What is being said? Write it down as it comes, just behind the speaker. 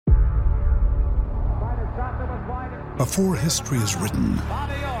Before history is written,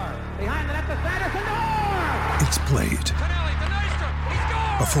 it's played.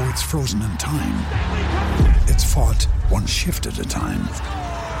 Before it's frozen in time, it's fought one shift at a time.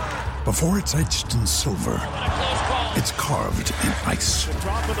 Before it's etched in silver, it's carved in ice.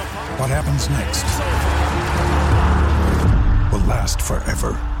 What happens next will last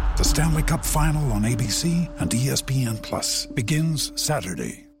forever. The Stanley Cup Final on ABC and ESPN Plus begins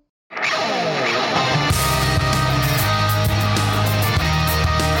Saturday.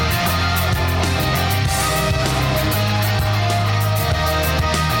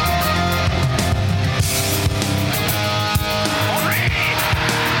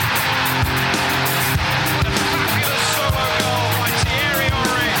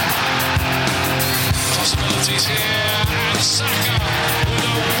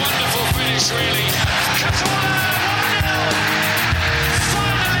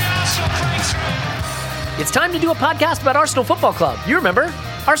 It's time to do a podcast about Arsenal Football Club. You remember,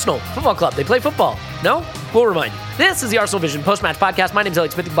 Arsenal Football Club. They play football. No? We'll remind you. This is the Arsenal Vision post-match podcast. My name's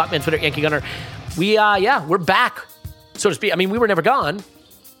Elliot Smith, Blackman, Twitter, Yankee Gunner. We're back, so to speak. I mean, we were never gone.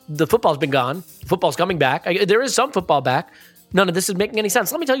 The football's been gone. Football's coming back. There is some football back. None of this is making any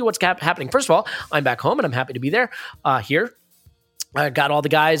sense. Let me tell you what's happening. First of all, I'm back home, and I'm happy to be there here. I got all the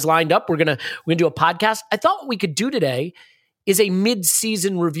guys lined up. We're gonna do a podcast. I thought what we could do today is a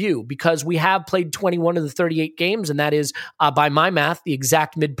mid-season review because we have played 21 of the 38 games, and that is, by my math, the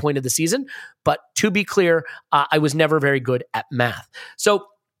exact midpoint of the season. But to be clear, I was never very good at math. So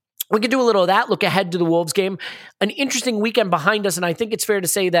we can do a little of that, look ahead to the Wolves game. An interesting weekend behind us, and I think it's fair to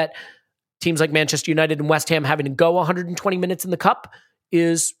say that teams like Manchester United and West Ham having to go 120 minutes in the Cup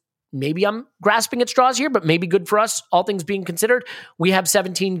is, maybe I'm grasping at straws here, but maybe good for us, all things being considered. We have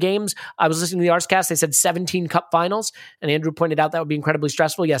 17 games. I was listening to the Arscast. They said 17 Cup finals, and Andrew pointed out that would be incredibly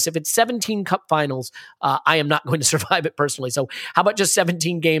stressful. Yes, if it's 17 Cup finals, I am not going to survive it personally. So how about just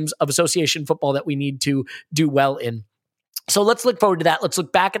 17 games of association football that we need to do well in? So let's look forward to that. Let's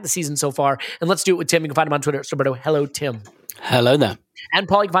look back at the season so far, and let's do it with Tim. You can find him on Twitter at Roberto. Hello, Tim. Hello there. And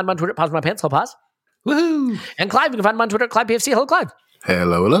Paul, you can find him on Twitter at Pause My Pants. Hello, Pause. Woohoo. And Clive, you can find him on Twitter at Clive PFC. Hello, Clive.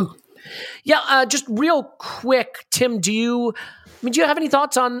 Hello. Yeah, just real quick, Tim, do you have any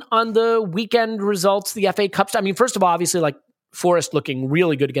thoughts on the weekend results, the FA Cup? I mean, first of all, obviously, like Forest looking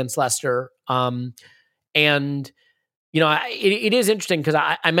really good against Leicester. And, you know, it is interesting because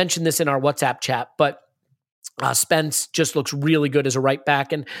I mentioned this in our WhatsApp chat, but Spence just looks really good as a right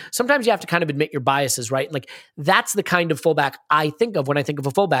back. And sometimes you have to kind of admit your biases, right? Like that's the kind of fullback I think of when I think of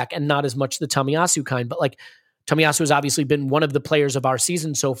a fullback, and not as much the Tomiyasu kind, but like Tomiyasu has obviously been one of the players of our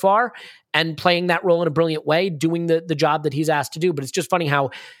season so far and playing that role in a brilliant way, doing the job that he's asked to do. But it's just funny how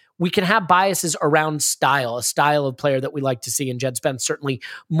we can have biases around style, a style of player that we like to see. And Jed Spence, certainly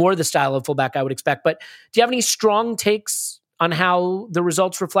more the style of fullback I would expect. But do you have any strong takes on how the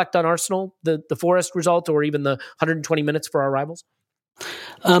results reflect on Arsenal, the Forest result, or even the 120 minutes for our rivals?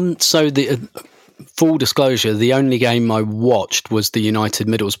 So the full disclosure, the only game I watched was the United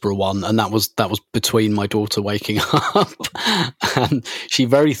Middlesbrough one, and that was between my daughter waking up, and she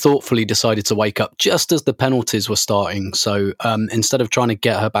very thoughtfully decided to wake up just as the penalties were starting. So instead of trying to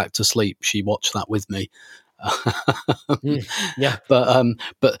get her back to sleep, she watched that with me. Yeah,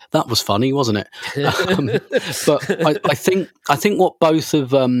 but that was funny, wasn't it? But I think what both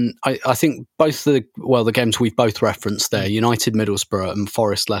of I think both the games we've both referenced there, United Middlesbrough and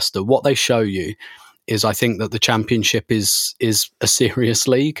Forest Leicester, what they show you is I think that the Championship is a serious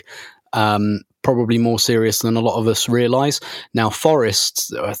league. Probably more serious than a lot of us realise. Now,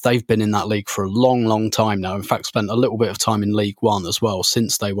 Forest, they've been in that league for a long, long time now. In fact, spent a little bit of time in League One as well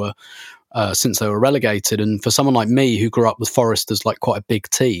since they were relegated. And for someone like me who grew up with Forest as like quite a big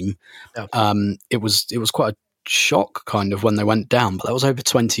team, it was quite a shock kind of when they went down. But that was over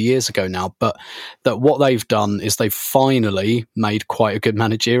 20 years ago now. But that what they've done is they've finally made quite a good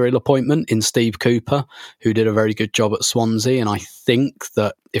managerial appointment in Steve Cooper, who did a very good job at Swansea. And I think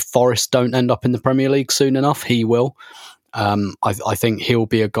that if Forest don't end up in the Premier League soon enough, he will. I think he'll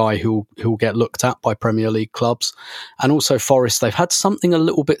be a guy who'll get looked at by Premier League clubs. And also Forest, they've had something a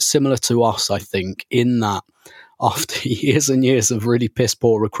little bit similar to us, I think, in that after years and years of really piss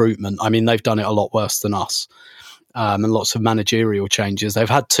poor recruitment, I mean, they've done it a lot worse than us, and lots of managerial changes. They've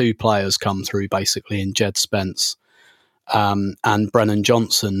had two players come through basically in Jed Spence and Brennan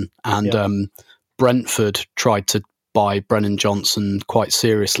Johnson, and Brentford tried to by Brennan Johnson quite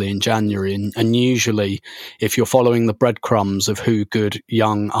seriously in January. And usually, if you're following the breadcrumbs of who good,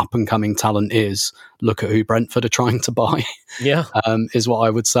 young, up-and-coming talent is, look at who Brentford are trying to buy, is what I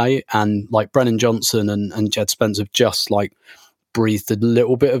would say. And like Brennan Johnson and Jed Spence have just like breathed a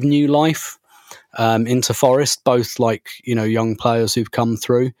little bit of new life. into Forest, both like, young players who've come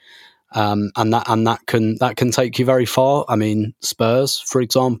through. And that can take you very far. I mean, Spurs, for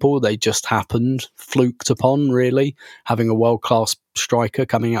example, they just happened, fluked upon, really, having a world-class striker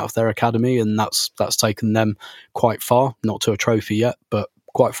coming out of their academy, and that's taken them quite far. Not to a trophy yet, but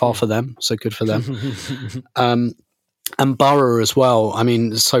quite far for them. So good for them. And Borough as well. I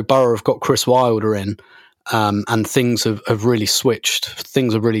mean, so Borough have got Chris Wilder in, and things have really switched.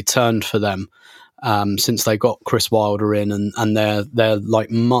 Things have really turned for them. Since they got Chris Wilder in, and they're like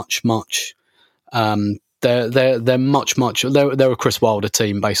much they're a Chris Wilder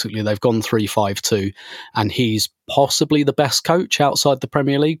team. Basically, they've gone 3-5-2, and he's possibly the best coach outside the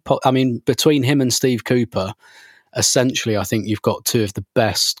Premier League. I mean, between him and Steve Cooper, essentially, I think you've got two of the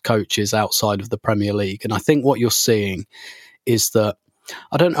best coaches outside of the Premier League. And I think what you're seeing is that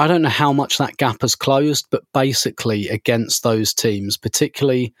I don't know how much that gap has closed, but basically against those teams,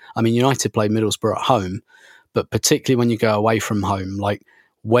 particularly, I mean, United play Middlesbrough at home, but particularly when you go away from home, like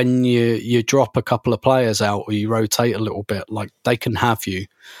when you drop a couple of players out or you rotate a little bit, like they can have you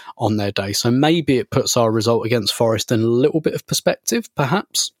on their day. So maybe it puts our result against Forest in a little bit of perspective,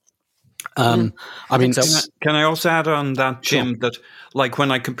 perhaps. I mean, can I also add on that, Jim, that like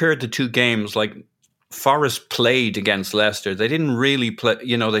when I compared the two games, like Forest played against Leicester. They didn't really play,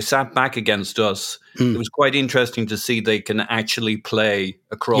 they sat back against us. It was quite interesting to see they can actually play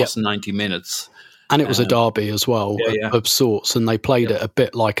across 90 minutes. And it was a derby as well, of sorts, and they played it a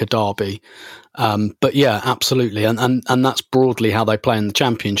bit like a derby. But yeah, absolutely. And that's broadly how they play in the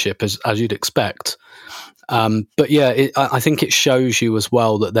Championship, as you'd expect. But yeah, I think it shows you as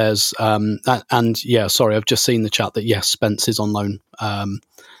well that there's, I've just seen the chat that yes, Spence is on loan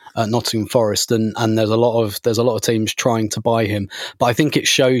at Nottingham Forest, and there's a lot of teams trying to buy him. But I think it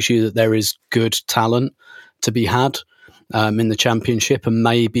shows you that there is good talent to be had in the Championship, and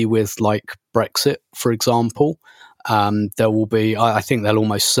maybe with like Brexit, for example, there will be. I think there'll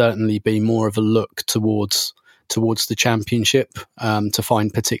almost certainly be more of a look towards the Championship to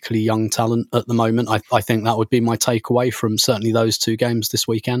find particularly young talent at the moment. I think that would be my takeaway from certainly those two games this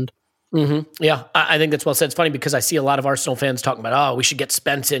weekend. Mm-hmm. Yeah, I think that's well said. It's funny because I see a lot of Arsenal fans talking about, we should get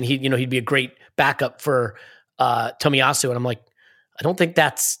Spence in. He'd be a great backup for Tomiyasu. And I'm like, I don't think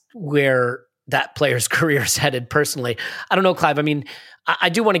that's where that player's career is headed personally. I don't know, Clive. I mean, I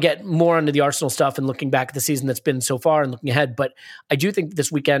do want to get more into the Arsenal stuff and looking back at the season that's been so far and looking ahead. But I do think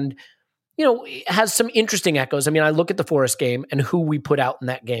this weekend, has some interesting echoes. I mean, I look at the Forest game and who we put out in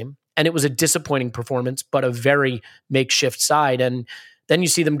that game, and it was a disappointing performance, but a very makeshift side. And then you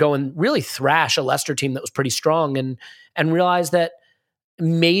see them go and really thrash a Leicester team that was pretty strong and realize that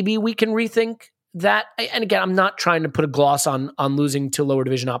maybe we can rethink that. And again, I'm not trying to put a gloss on losing to lower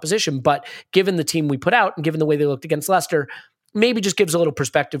division opposition, but given the team we put out and given the way they looked against Leicester, maybe just gives a little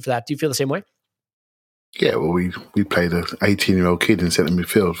perspective for that. Do you feel the same way? Yeah, well, we played an 18-year-old kid in centre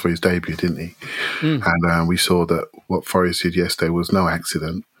midfield for his debut, didn't he? And we saw that what Forest did yesterday was no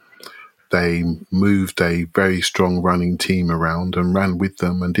accident. They moved a very strong running team around and ran with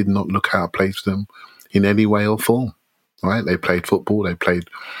them and did not look out of place for them in any way or form. Right? They played football. They played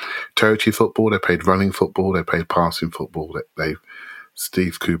territory football. They played running football. They played passing football.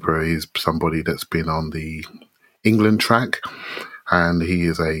 Steve Cooper is somebody that's been on the England track, and he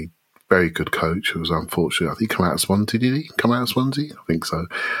is a very good coach. Who was unfortunate. I think he came out of Swansea. Did he come out of Swansea? I think so.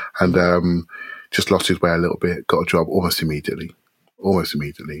 And just lost his way a little bit. Got a job almost immediately.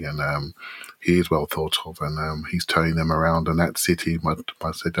 And he is well thought of, and he's turning them around. And that city,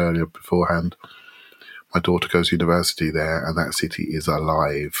 I said earlier beforehand, my daughter goes to university there, and that city is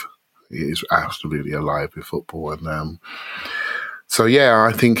alive. It is absolutely alive with football. And so, yeah,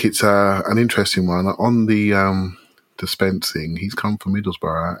 I think it's an interesting one. On the Spence thing, he's come from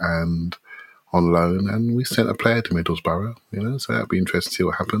Middlesbrough and on loan, and we sent a player to Middlesbrough, so that'd be interesting to see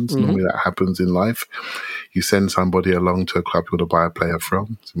what happens. Mm-hmm. Normally that happens in life. You send somebody along to a club you want to buy a player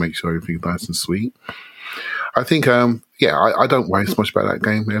from to make sure everything's nice and sweet. I think, I don't worry so much about that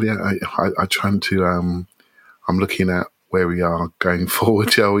game, Elliot. I try to, I'm looking at where we are going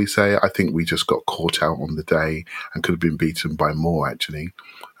forward, shall we say. I think we just got caught out on the day and could have been beaten by more, actually.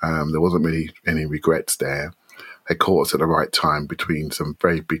 There wasn't really any regrets there. They caught us at the right time between some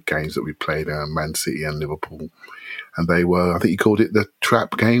very big games that we played, Man City and Liverpool. And they were, I think you called it the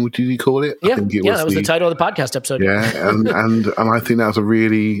trap game. What did you call it? Yeah, I think that was the title of the podcast episode. Yeah, and I think that was a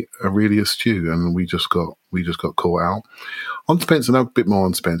really astute, and we just got caught out. On Spence, and a bit more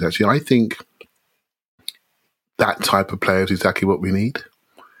on Spence, actually, I think that type of player is exactly what we need.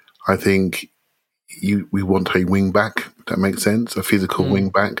 I think we want a wing back, that makes sense, a physical wing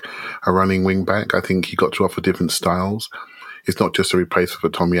back, a running wing back. I think he got to offer different styles. It's not just a replacement for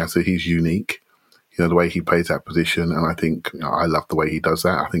Tomiyasu, he's unique. the way he plays that position. And I think I love the way he does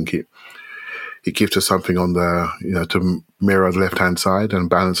that. I think it gives us something on the, to mirror the left-hand side and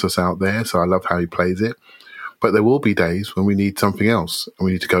balance us out there. So I love how he plays it. But there will be days when we need something else and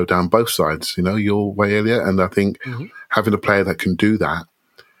we need to go down both sides, your way, Elliot. And I think having a player that can do that,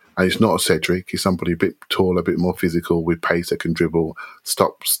 and it's not a Cedric, he's somebody a bit taller, a bit more physical with pace that can dribble,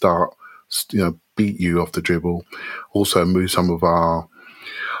 stop, start, beat you off the dribble. Also move some of our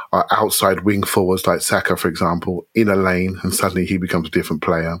outside wing forwards like Saka, for example, in a lane, and suddenly he becomes a different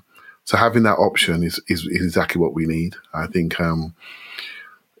player. So having that option is exactly what we need. I think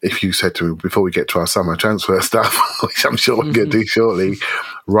if you said to me before we get to our summer transfer stuff, which I'm sure we're going to do shortly,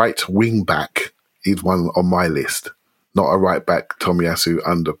 right wing back is one on my list. Not a right back Tomiyasu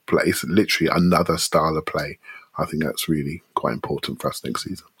underplay. It's literally another style of play. I think that's really quite important for us next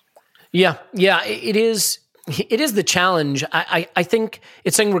season. Yeah, it is. It is the challenge. I think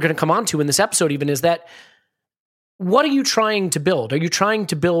it's something we're going to come on to in this episode even, is that what are you trying to build? Are you trying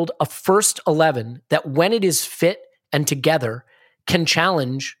to build a first 11 that when it is fit and together can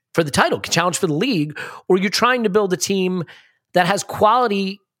challenge for the title, can challenge for the league? Or are you trying to build a team that has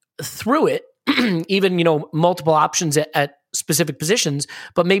quality through it, even, multiple options at specific positions,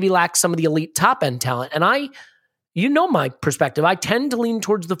 but maybe lacks some of the elite top end talent? And my perspective, I tend to lean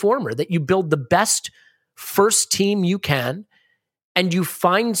towards the former, that you build the best first team you can and you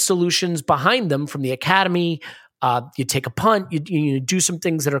find solutions behind them from the academy. You take a punt, you do some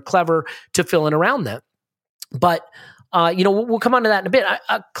things that are clever to fill in around that. But, we'll come on to that in a bit.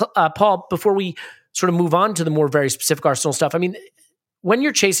 Paul, before we sort of move on to the more very specific Arsenal stuff, I mean, when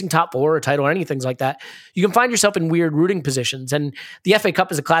you're chasing top four or title or anything like that, you can find yourself in weird rooting positions. And the FA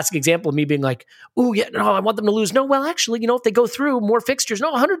Cup is a classic example of me being like, oh, yeah, no, I want them to lose. No, well, actually, if they go through more fixtures,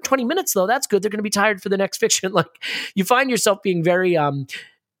 120 minutes, though, that's good. They're going to be tired for the next fixture. Like, you find yourself being very,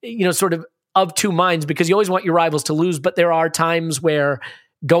 sort of two minds, because you always want your rivals to lose. But there are times where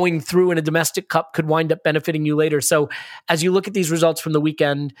going through in a domestic cup could wind up benefiting you later. So as you look at these results from the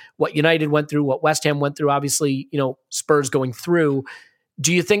weekend, what United went through, what West Ham went through, obviously, Spurs going through,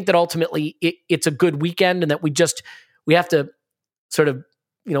 do you think that ultimately it's a good weekend and that we have to sort of,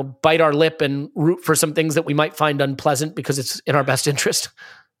 bite our lip and root for some things that we might find unpleasant because it's in our best interest?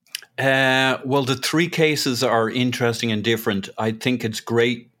 Well, the three cases are interesting and different. I think it's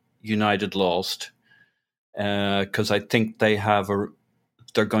great United lost because I think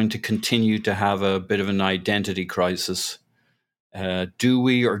they're going to continue to have a bit of an identity crisis. Do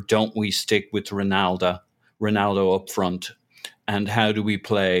we or don't we stick with Ronaldo up front? And how do we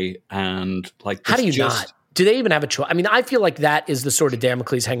play? And how do you not? Do they even have a choice? I mean, I feel like that is the sort of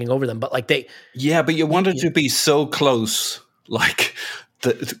Damocles hanging over them. But but you want it to be so close,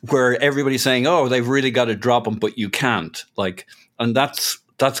 where everybody's saying, "Oh, they've really got to drop them," but you can't. And that's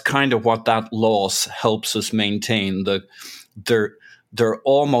kind of what that loss helps us maintain. They're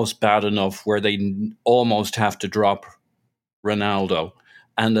almost bad enough where they almost have to drop Ronaldo,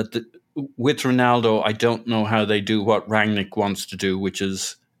 and with Ronaldo, I don't know how they do what Rangnick wants to do, which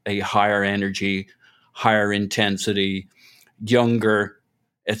is a higher energy, higher intensity, younger,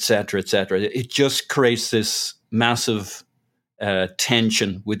 etc., etc. It just creates this massive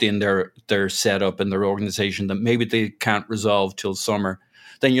tension within their setup and their organization that maybe they can't resolve till summer.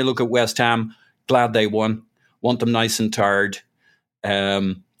 Then you look at West Ham, glad they won, want them nice and tired.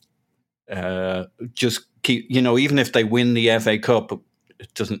 Just keep, even if they win the FA Cup,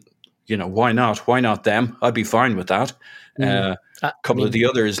 it doesn't. Why not? Why not them? I'd be fine with that. A couple of the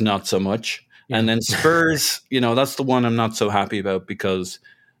others, not so much. Yeah. And then Spurs, that's the one I'm not so happy about because,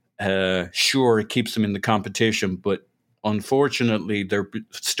 sure, it keeps them in the competition, but unfortunately, they're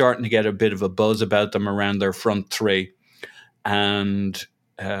starting to get a bit of a buzz about them around their front three, and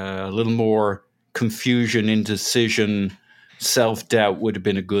a little more confusion, indecision, self-doubt would have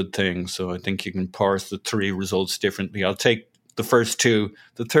been a good thing. So I think you can parse the three results differently. I'll take the first two.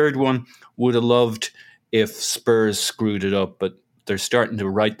 The third one would have loved if Spurs screwed it up, but they're starting to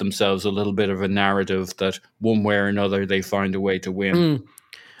write themselves a little bit of a narrative that one way or another they find a way to win.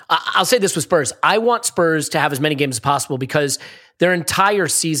 I'll say this with Spurs. I want Spurs to have as many games as possible because their entire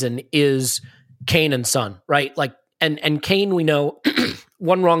season is Kane and Son, right? And Kane, we know,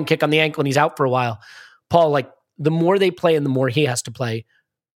 one wrong kick on the ankle and he's out for a while. Paul, the more they play and the more he has to play,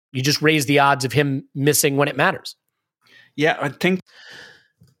 you just raise the odds of him missing when it matters. Yeah, I think.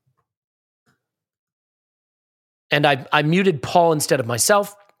 And I muted Paul instead of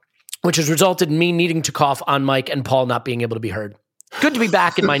myself, which has resulted in me needing to cough on mic and Paul not being able to be heard. good to be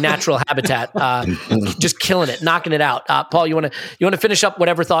back in my natural habitat. Just killing it, knocking it out. Paul, you want to finish up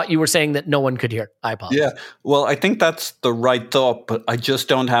whatever thought you were saying that no one could hear? I apologize. Yeah, well, I think that's the right thought, but I just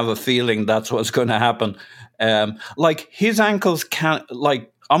don't have a feeling that's what's going to happen. Like his ankles can't.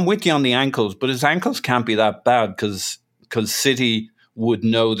 Like I'm with you on the ankles, but his ankles can't be that bad because City would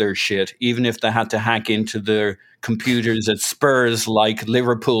know their shit, even if they had to hack into their computers at Spurs like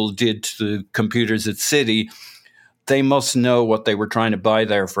Liverpool did to the computers at City. They must know what they were trying to buy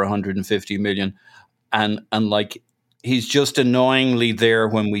there for 150 million. And like, he's just annoyingly there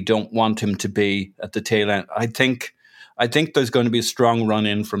when we don't want him to be at the tail end. I think there's going to be a strong run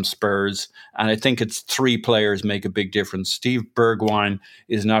in from Spurs, and I think it's 3 players make a big difference. Steve Bergwijn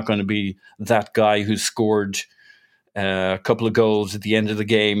is not going to be that guy who scored a couple of goals at the end of the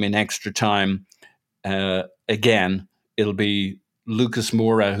game in extra time. Again, it'll be Lucas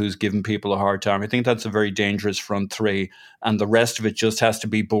Moura who's giving people a hard time. I think that's a very dangerous front 3, and the rest of it just has to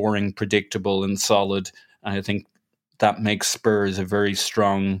be boring, predictable, and solid. And I think that makes Spurs a very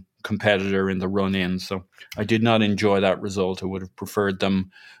strong competitor in the run-in. So I did not enjoy that result. I would have preferred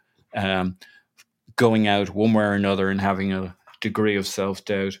them going out one way or another and having a degree of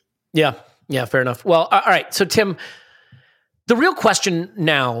self-doubt. Yeah, fair enough. Well, all right. So, Tim, the real question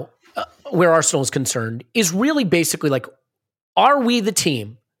now, where Arsenal is concerned, is really basically like, are we the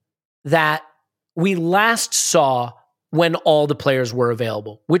team that we last saw when all the players were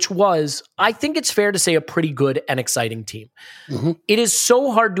available, which was, I think it's fair to say, a pretty good and exciting team. Mm-hmm. It is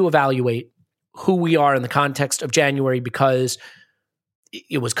so hard to evaluate who we are in the context of January because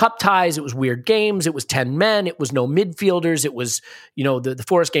it was cup ties, it was weird games, it was 10 men, it was no midfielders, it was, the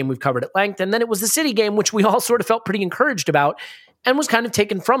Forest game we've covered at length, and then it was the City game, which we all sort of felt pretty encouraged about and was kind of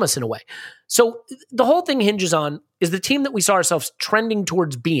taken from us in a way. So the whole thing hinges on, is the team that we saw ourselves trending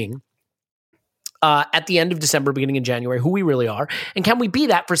towards being at the end of December, beginning in January, who we really are, and can we be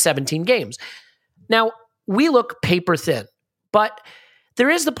that for 17 games? Now, we look paper thin, but there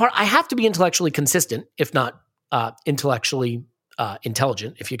is the part, I have to be intellectually consistent, if not intellectually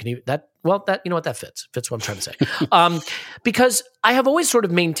intelligent, if you can even, that fits what I'm trying to say. Because I have always sort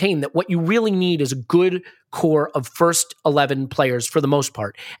of maintained that what you really need is a good core of first 11 players for the most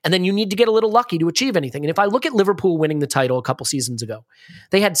part. And then you need to get a little lucky to achieve anything. And if I look at Liverpool winning the title a couple seasons ago,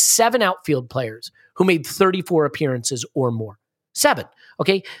 they had 7 outfield players who made 34 appearances or more. 7.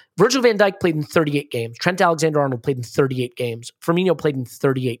 Okay. Virgil van Dijk played in 38 games. Trent Alexander-Arnold played in 38 games. Firmino played in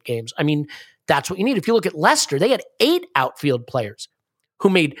 38 games. I mean, that's what you need. If you look at Leicester, they had 8 outfield players who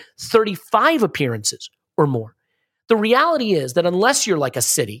made 35 appearances or more. The reality is that unless you're like a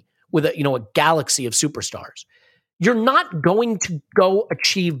City with a galaxy of superstars, you're not going to go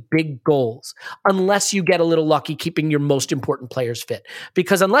achieve big goals unless you get a little lucky keeping your most important players fit.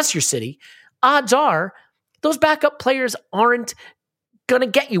 Because unless you're City, odds are those backup players aren't going to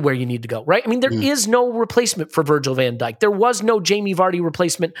get you where you need to go, right? I mean, there is no replacement for Virgil van Dijk. There was no Jamie Vardy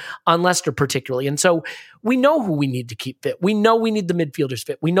replacement on Leicester particularly. And so we know who we need to keep fit. We know we need the midfielders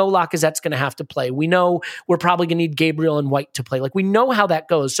fit. We know Lacazette's going to have to play. We know we're probably going to need Gabriel and White to play. Like, we know how that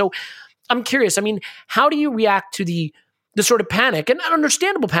goes. So I'm curious. I mean, how do you react to the sort of panic, and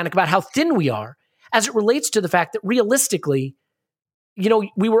understandable panic, about how thin we are as it relates to the fact that realistically,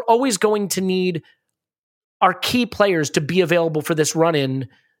 we were always going to need our key players to be available for this run-in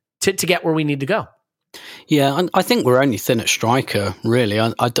to get where we need to go? Yeah, and I think we're only thin at striker, really.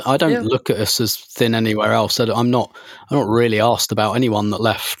 I don't look at us as thin anywhere else. I'm not really asked about anyone that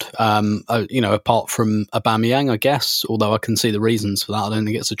left, apart from Aubameyang, I guess, although I can see the reasons for that. I don't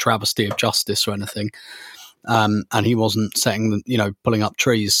think it's a travesty of justice or anything. And he wasn't pulling up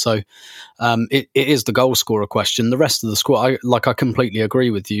trees. So it is the goal scorer question. The rest of the squad, I completely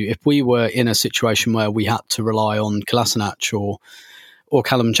agree with you. If we were in a situation where we had to rely on Kolasinac or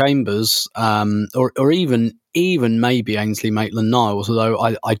Callum Chambers, or even maybe Ainsley Maitland-Niles, although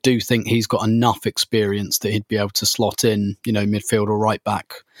I do think he's got enough experience that he'd be able to slot in, midfield or right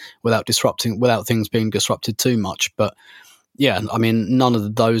back without things being disrupted too much. But yeah, I mean, none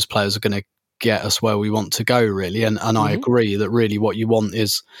of those players are going to get us where we want to go, really. And I agree that really what you want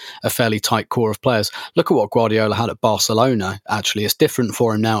is a fairly tight core of players. Look at what Guardiola had at Barcelona, actually. It's different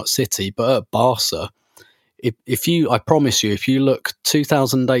for him now at City, but at Barca, I promise you, if you look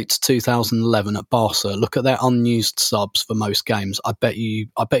 2008 to 2011 at Barca, look at their unused subs for most games. I bet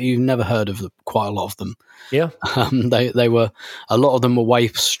you've never heard of quite a lot of them. Yeah. They were, a lot of them were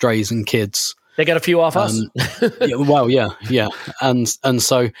waifs, strays and kids. They got a few off us. Yeah. And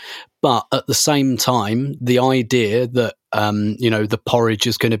so, but at the same time, the idea that, the porridge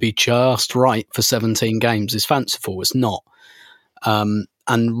is going to be just right for 17 games is fanciful. It's not.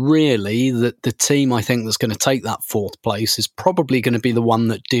 really, the team I think that's going to take that fourth place is probably going to be the one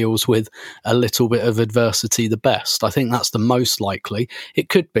that deals with a little bit of adversity the best. I think that's the most likely. It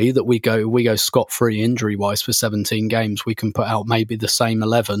could be that we go scot-free injury-wise for 17 games. We can put out maybe the same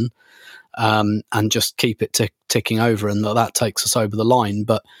 11 and just keep it ticking over, and that takes us over the line.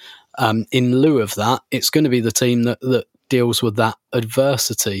 But in lieu of that, it's going to be the team that deals with that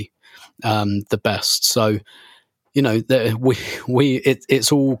adversity the best. So, you know,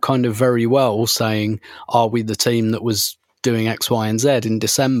 it's all kind of very well saying, are we the team that was doing X, Y, and Z in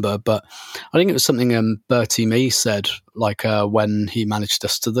December? But I think it was something Bertie Mee said, like when he managed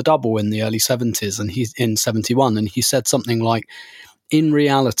us to the double in the early 70s, and he's in 71, and he said something like, in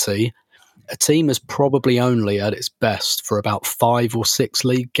reality, a team is probably only at its best for about 5 or 6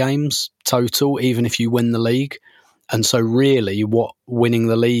 league games total, even if you win the league. And so really what winning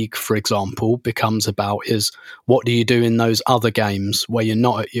the league, for example, becomes about is, what do you do in those other games where you're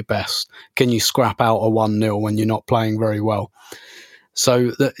not at your best? Can you scrap out a 1-0 when you're not playing very well?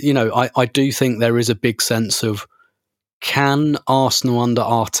 So, that, you know, I do think there is a big sense of, can Arsenal under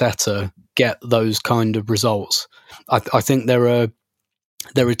Arteta get those kind of results? I think there are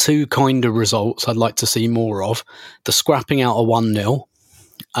 2 kind of results I'd like to see more of. The scrapping out a 1-0,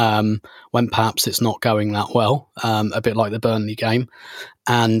 when perhaps it's not going that well, a bit like the Burnley game,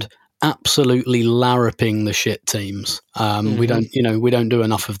 and absolutely larruping the shit teams. We don't do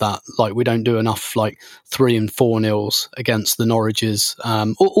enough of that. Like, we don't do enough like 3 and 4-0s against the Norwiches.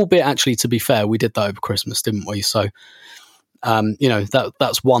 Albeit, actually, to be fair, we did that over Christmas, didn't we? So, you know,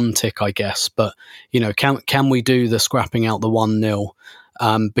 that's one tick, I guess. But, you know, can we do the scrapping out the 1-0?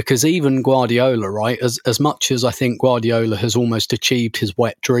 Because even Guardiola, right, as much as I think Guardiola has almost achieved his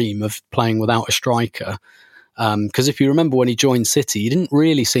wet dream of playing without a striker, because if you remember when he joined City, he didn't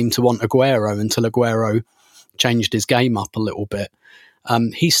really seem to want Aguero until Aguero changed his game up a little bit.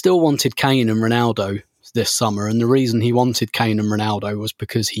 He still wanted Kane and Ronaldo this summer, and the reason he wanted Kane and Ronaldo was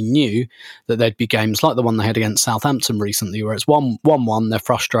because he knew that there'd be games like the one they had against Southampton recently, where it's 1-1, they're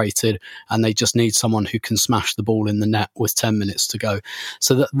frustrated, and they just need someone who can smash the ball in the net with 10 minutes to go.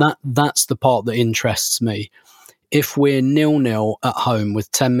 So that's the part that interests me. If we're 0-0 at home with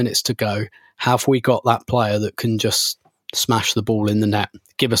 10 minutes to go, have we got that player that can just smash the ball in the net,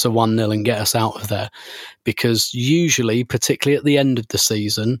 give us a 1-0 and get us out of there? Because usually, particularly at the end of the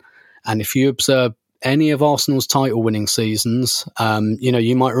season, and if you observe any of Arsenal's title-winning seasons, you know,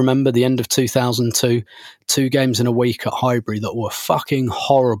 you might remember the end of 2002, 2 games in a week at Highbury that were fucking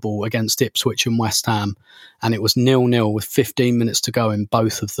horrible against Ipswich and West Ham, and it was 0-0 with 15 minutes to go in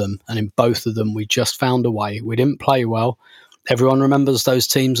both of them, and in both of them we just found a way. We didn't play well. Everyone remembers those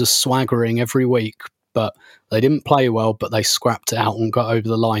teams as swaggering every week, but they didn't play well, but they scrapped it out and got over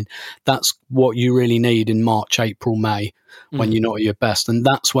the line. That's what you really need in March, April, May, when you're not at your best. And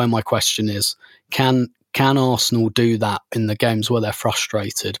that's where my question is, can Arsenal do that in the games where they're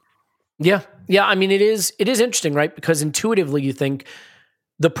frustrated? Yeah. I mean, it is interesting, right? Because intuitively you think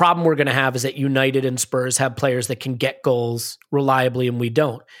the problem we're going to have is that United and Spurs have players that can get goals reliably and we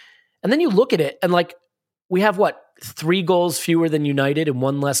don't. And then you look at it and like, we have 3 goals fewer than United and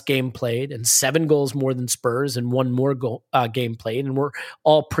 1 less game played, and 7 goals more than Spurs and 1 more game played. And we're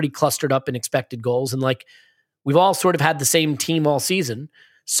all pretty clustered up in expected goals. And like, we've all sort of had the same team all season.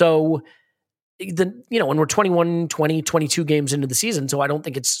 So when we're 21, 20, 22 games into the season, so I don't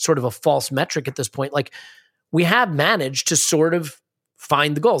think it's sort of a false metric at this point. Like, we have managed to sort of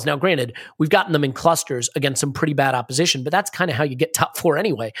find the goals. Now, granted, we've gotten them in clusters against some pretty bad opposition, but that's kind of how you get top 4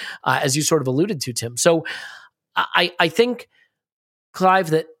 anyway, as you sort of alluded to, Tim. So I think,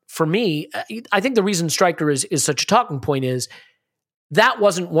 Clive, that for me, I think the reason striker is such a talking point is that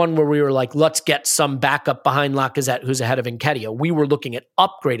wasn't one where we were like, let's get some backup behind Lacazette who's ahead of Nketiah. We were looking at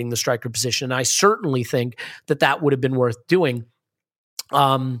upgrading the striker position, and I certainly think that would have been worth doing.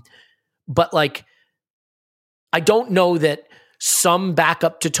 But like, I don't know that some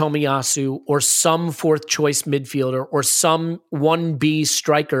backup to Tomiyasu or some 4th choice midfielder or some 1B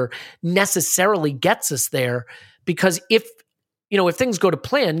striker necessarily gets us there, because if things go to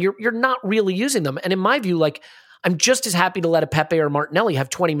plan, you're not really using them. And in my view, like, I'm just as happy to let a Pepe or Martinelli have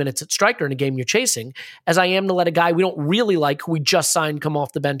 20 minutes at striker in a game you're chasing as I am to let a guy we don't really like, who we just signed, come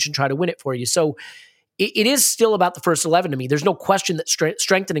off the bench and try to win it for you. So it is still about the first 11 to me. There's no question that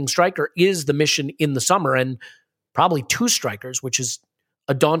strengthening striker is the mission in the summer, and probably 2 strikers, which is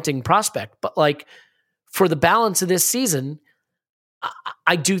a daunting prospect. But like, for the balance of this season,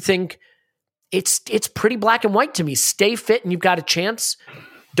 I do think it's pretty black and white to me. Stay fit and you've got a chance.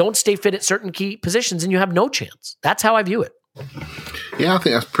 Don't stay fit at certain key positions and you have no chance. That's how I view it. Yeah, I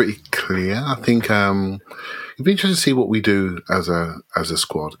think that's pretty clear. I think, it'd be interesting to see what we do as a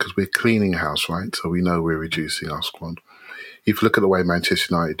squad, because we're cleaning house, right? So we know we're reducing our squad. If you look at the way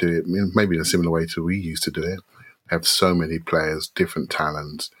Manchester United do it, maybe in a similar way to we used to do it, they have so many players, different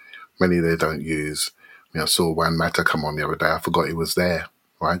talents, many they don't use. I saw Juan Mata come on the other day. I forgot he was there,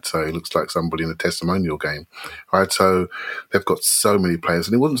 right? So it looks like somebody in a testimonial game, right? So they've got so many players.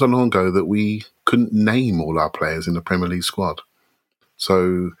 And it wasn't so long ago that we couldn't name all our players in the Premier League squad.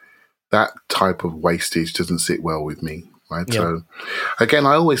 So that type of wastage doesn't sit well with me, right? Yeah. So again,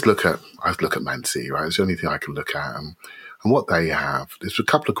 I look at Man City, right? It's the only thing I can look at. And what they have, there's a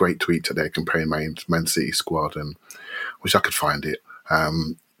couple of great tweets today comparing Man City squad, and wish I could find it.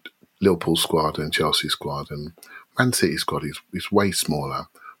 Liverpool squad and Chelsea squad, and Man City squad is way smaller,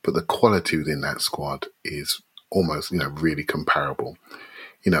 but the quality within that squad is almost, really comparable.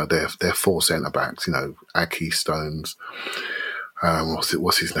 They're 4 centre backs, Aki, Stones,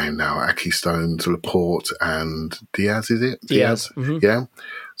 what's his name now? Aki, Stones, Laporte, and Diaz, is it? Diaz. Mm-hmm. Yeah.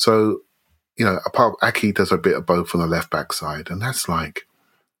 So, apart Aki does a bit of both on the left back side, and that's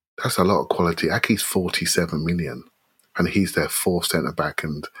a lot of quality. Aki's 47 million, and he's their 4th centre back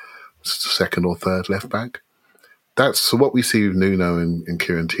and 2nd or 3rd left back. That's what we see with Nuno and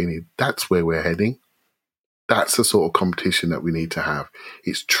Kieran Tierney. That's where we're heading. That's the sort of competition that we need to have.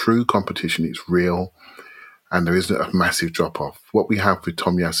 It's true competition. It's real. And there isn't a massive drop-off. What we have with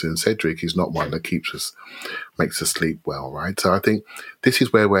Tomiyasu and Cedric is not one that makes us sleep well, right? So I think this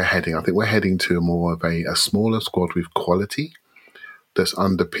is where we're heading. I think we're heading to more of a smaller squad with quality that's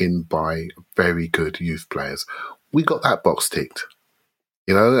underpinned by very good youth players. We got that box ticked,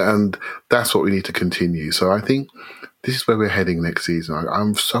 and that's what we need to continue. So I think this is where we're heading next season.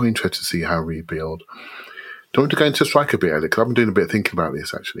 I'm so interested to see how we rebuild. Do you want to go into strike a bit, Alex? I've been doing a bit of thinking about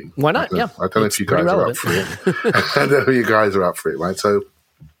this, actually. Why not? I don't know if you guys are up for it. I don't know if you guys are up for it, right? So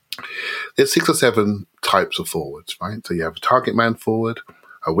there's 6 or 7 types of forwards, right? So you have a target man forward,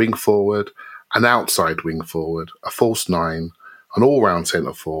 a wing forward, an outside wing forward, a false 9, an all-round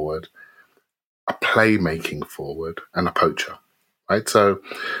centre forward, a playmaking forward, and a poacher, right? So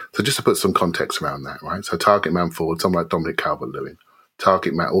just to put some context around that, right? So target man forward, someone like Dominic Calvert-Lewin.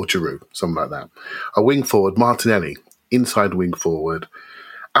 Target man, or Giroud, something like that. A wing forward, Martinelli. Inside wing forward.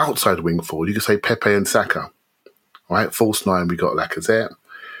 Outside wing forward, you could say Pepe and Saka. Right? False 9, we got Lacazette.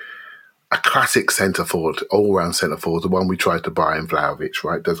 A classic centre forward, all-round centre forward, the one we tried to buy in Vlahovic,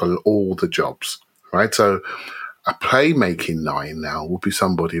 right? Does all the jobs, right? So a playmaking 9 now would be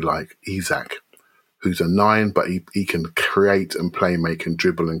somebody like Isak, who's a 9, but he can create and play, make and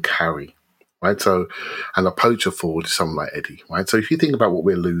dribble and carry. Right, so, and a poacher forward is someone like Eddie, right? So if you think about what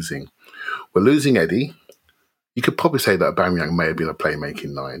we're losing Eddie. You could probably say that Aubameyang may have been a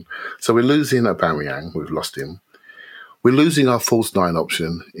playmaking 9. So we're losing Aubameyang, we've lost him. We're losing our false 9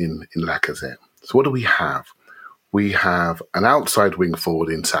 option in Lacazette. So what do we have? We have an outside wing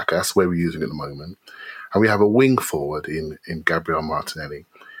forward in Saka, that's where we're using it at the moment. And we have a wing forward in Gabriel Martinelli.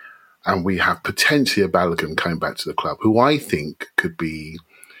 And we have potentially a Balogun coming back to the club, who I think could be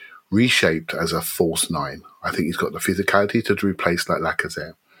reshaped as a false 9. I think he's got the physicality to replace like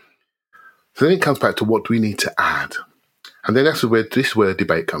Lacazette. So then it comes back to what do we need to add? And then this is where the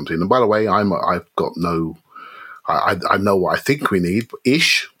debate comes in. And by the way, I know what I think we need,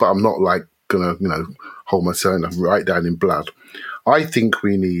 but I'm not like gonna, hold myself right down in blood. I think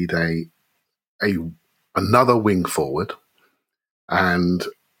we need another wing forward, and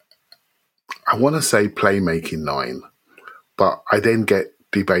I want to say playmaking 9, but I then get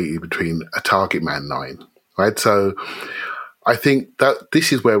debated between a target man 9, right? So I think that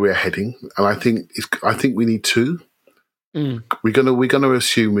this is where we're heading, and I think we need 2. We're gonna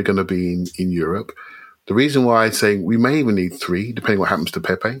assume we're gonna be in Europe. The reason why I'm saying we may even need 3, depending what happens to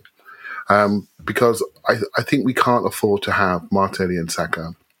Pepe, because I think we can't afford to have Martinelli and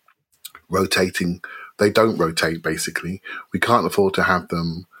Saka rotating. They don't rotate, basically. We can't afford to have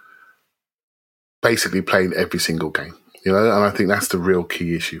them basically playing every single game. And I think that's the real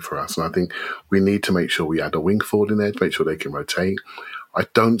key issue for us. And I think we need to make sure we add a wing forward in there to make sure they can rotate. I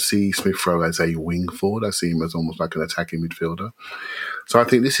don't see Smith-Rowe as a wing forward. I see him as almost like an attacking midfielder. So I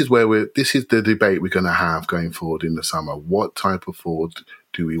think this is the debate we're going to have going forward in the summer. What type of forward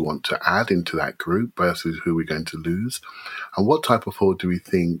do we want to add into that group versus who we're going to lose? And what type of forward do we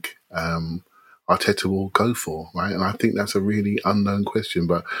think Arteta will go for, right? And I think that's a really unknown question,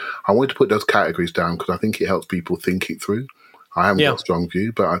 but I wanted to put those categories down because I think it helps people think it through. I haven't got a strong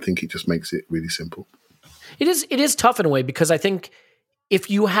view, but I think it just makes it really simple. It is tough in a way because I think if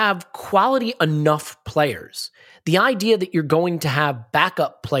you have quality enough players, the idea that you're going to have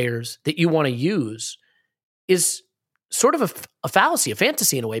backup players that you want to use is sort of a fallacy, a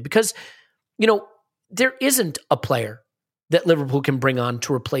fantasy in a way, because, there isn't a player that Liverpool can bring on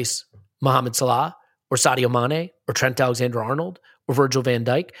to replace Mohamed Salah or Sadio Mane or Trent Alexander-Arnold or Virgil van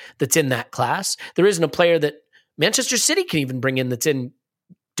Dijk that's in that class. There isn't a player that Manchester City can even bring in that's in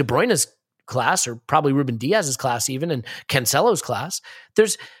De Bruyne's class, or probably Ruben Diaz's class even, and Cancelo's class.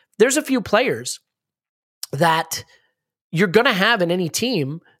 There's a few players that you're going to have in any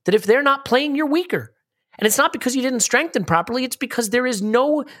team that if they're not playing, you're weaker. And it's not because you didn't strengthen properly. It's because there is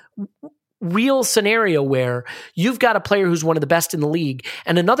no real scenario where you've got a player who's one of the best in the league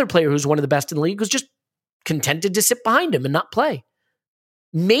and another player who's one of the best in the league who's just contented to sit behind him and not play.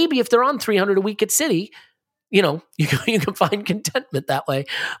 Maybe if they're on 300 a week at City, you can find contentment that way,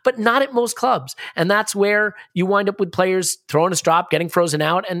 but not at most clubs. And that's where you wind up with players throwing a strop, getting frozen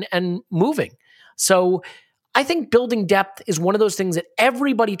out, and moving. So I think building depth is one of those things that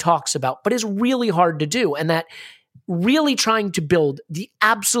everybody talks about, but is really hard to do. And that really trying to build the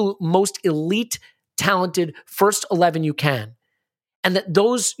absolute most elite, talented first 11 you can. And that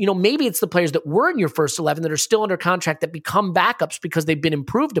those, maybe it's the players that were in your first 11 that are still under contract that become backups because they've been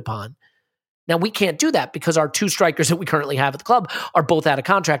improved upon. Now, we can't do that because our two strikers that we currently have at the club are both out of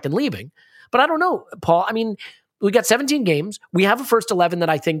contract and leaving. But I don't know, Paul. I mean, we got 17 games. We have a first 11 that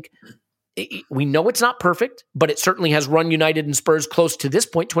I think we know it's not perfect, but it certainly has run United and Spurs close to this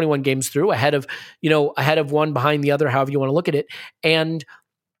point, 21 games through, ahead of one, behind the other, however you want to look at it. And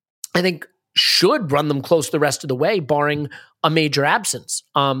I think should run them close the rest of the way, barring a major absence.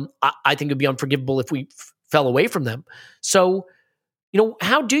 I think it'd be unforgivable if we fell away from them. So,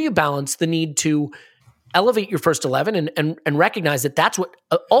 how do you balance the need to elevate your first 11 and recognize that that's what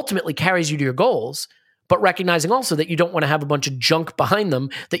ultimately carries you to your goals, but recognizing also that you don't want to have a bunch of junk behind them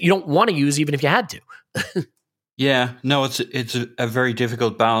that you don't want to use even if you had to? Yeah, no, it's a very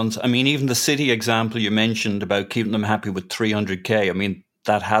difficult balance. I mean, even the City example you mentioned about keeping them happy with 300K, I mean,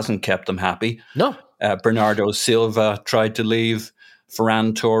 that hasn't kept them happy. No. Bernardo Silva tried to leave.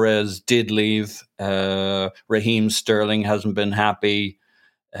 Ferran Torres did leave. Raheem Sterling hasn't been happy.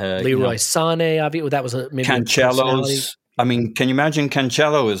 Leroy Sané, that was maybe Cancelo's. I mean, can you imagine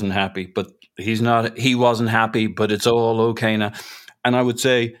Cancelo isn't happy, but he's not. He wasn't happy, but it's all okay now. And I would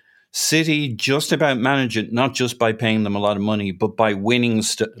say City just about manage it, not just by paying them a lot of money, but by winning.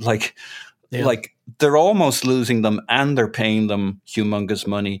 Like they're almost losing them, and they're paying them humongous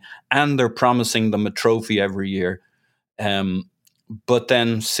money, and they're promising them a trophy every year. But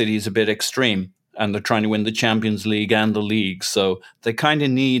then City's a bit extreme, and they're trying to win the Champions League and the league. So they kind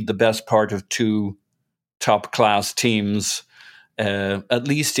of need the best part of two top-class teams, at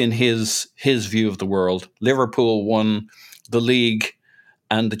least in his view of the world. Liverpool won the league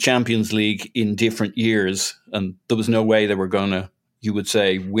and the Champions League in different years, and there was no way they were going to, you would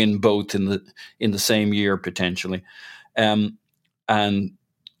say, win both in the same year potentially. And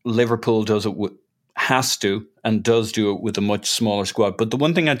Liverpool has to and does do it with a much smaller squad. But the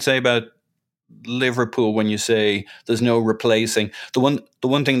one thing I'd say about Liverpool, when you say there's no replacing, the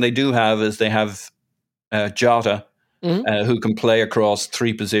one thing they do have is they have Jota, who can play across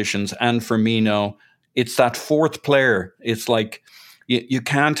three positions, and Firmino. It's that fourth player. It's like you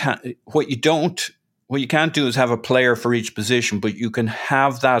can't what you can't do is have a player for each position, but you can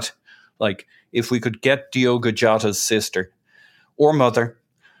have that. Like if we could get Diogo Jota's sister or mother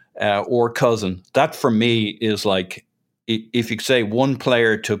or cousin, that for me is like, if you say one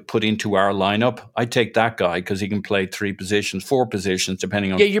player to put into our lineup, I'd take that guy because he can play three positions, four positions,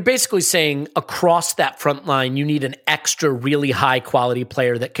 depending on. Yeah, you're basically saying across that front line, you need an extra really high quality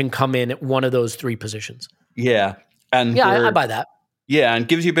player that can come in at one of those three positions. Yeah. And I buy that. Yeah, and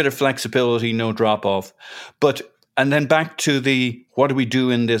gives you a bit of flexibility, no drop off. And then back to the what do we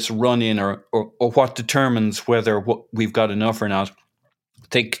do in this run in, or what determines whether we've got enough or not. I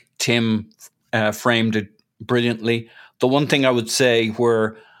think Tim framed it brilliantly. The one thing I would say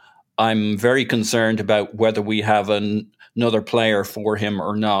where I'm very concerned about whether we have another player for him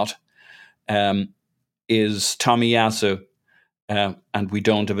or not is Tomiyasu, and we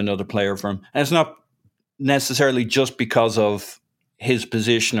don't have another player for him. And it's not necessarily just because of his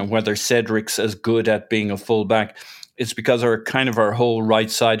position and whether Cedric's as good at being a fullback. It's because our whole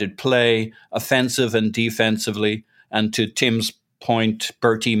right-sided play, offensive and defensively, and to Tim's point,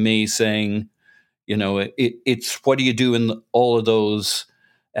 Bertie Mee saying, it's what do you do in all of those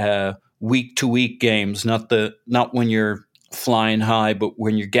week-to-week games, not when you're flying high, but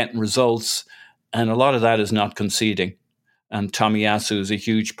when you're getting results. And a lot of that is not conceding. And Tomiyasu is a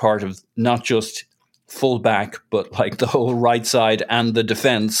huge part of not just fullback, but like the whole right side, and the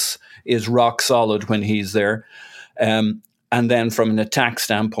defense is rock solid when he's there. And then from an attack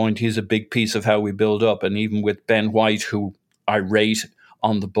standpoint, he's a big piece of how we build up. And even with Ben White, who I rate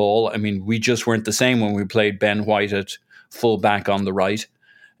on the ball. I mean, we just weren't the same when we played Ben White at fullback on the right.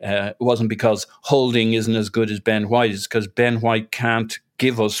 It wasn't because Holding isn't as good as Ben White. It's because Ben White can't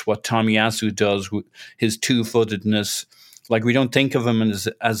give us what Tomiyasu does with his two-footedness. Like, we don't think of him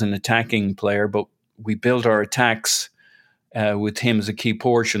as an attacking player, but we build our attacks with him as a key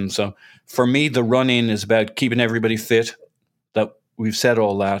portion. So for me, the run-in is about keeping everybody fit. That we've said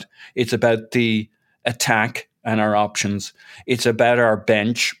all that. It's about the attack and our options. It's about our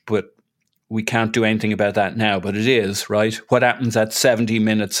bench, but we can't do anything about that now, but it is, right? What happens at 70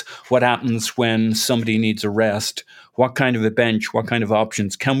 minutes? What happens when somebody needs a rest? What kind of a bench? What kind of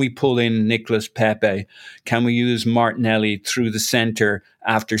options? Can we pull in Nicolas Pepe? Can we use Martinelli through the centre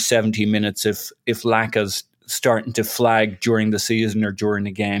after 70 minutes if Laka's starting to flag during the season or during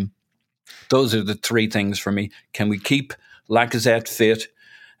the game? Those are the three things for me. Can we keep Lacazette fit?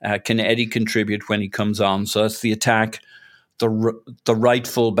 Can Eddie contribute when he comes on? So that's the attack, the right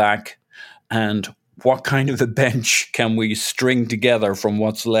full back, and what kind of a bench can we string together from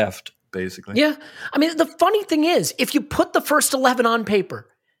what's left, basically? Yeah. I mean, the funny thing is, if you put the first 11 on paper,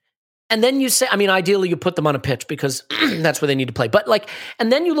 and then you say, I mean, ideally you put them on a pitch because that's where they need to play. But like, and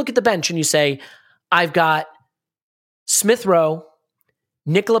then you look at the bench and you say, I've got Smith Rowe,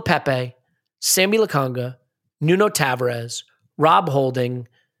 Nicola Pepe, Sammy Lokonga, Nuno Tavares, Rob Holding,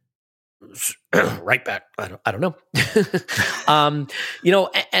 right back. I don't know.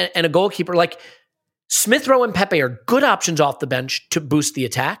 And a goalkeeper like Smith Rowe and Pepe are good options off the bench to boost the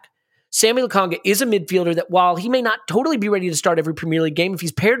attack. Sammy Lokonga is a midfielder that, while he may not totally be ready to start every Premier League game, if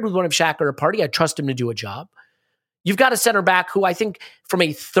he's paired with one of Xhaka or Partey, I trust him to do a job. You've got a center back who I think from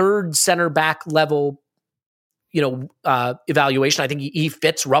a third center back level, evaluation, I think he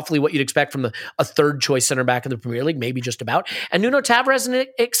fits roughly what you'd expect from a third choice center back in the Premier League, maybe just about. And Nuno Tavares is an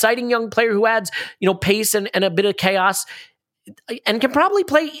exciting young player who adds, pace and a bit of chaos and can probably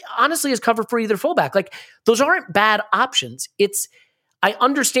play, honestly, as cover for either fullback. Like, those aren't bad options. I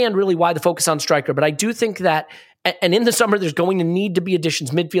understand really why the focus on striker, but I do think that, and in the summer, there's going to need to be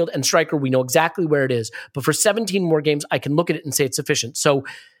additions, midfield and striker. We know exactly where it is. But for 17 more games, I can look at it and say it's sufficient. So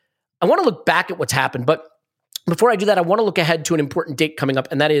I want to look back at what's happened, but before I do that, I want to look ahead to an important date coming up,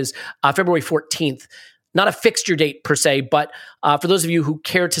 and that is February 14th. Not a fixture date per se, but for those of you who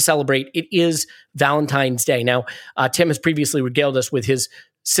care to celebrate, it is Valentine's Day. Now, Tim has previously regaled us with his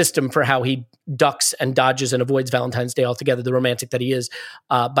system for how he ducks and dodges and avoids Valentine's Day altogether, the romantic that he is,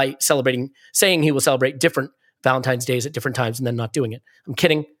 by saying he will celebrate different Valentine's Days at different times and then not doing it. I'm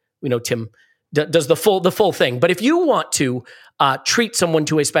kidding. We know Tim does the full thing. But if you want to treat someone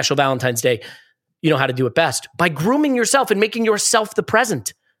to a special Valentine's Day, you know how to do it best, by grooming yourself and making yourself the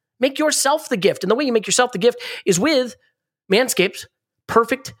present. Make yourself the gift. And the way you make yourself the gift is with Manscaped's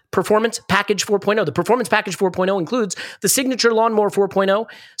Perfect Performance Package 4.0. The Performance Package 4.0 includes the Signature Lawnmower 4.0,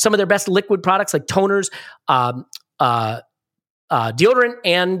 some of their best liquid products like toners, deodorant,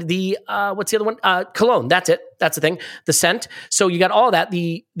 and the, what's the other one? Cologne. That's it. That's the thing. The scent. So you got all that.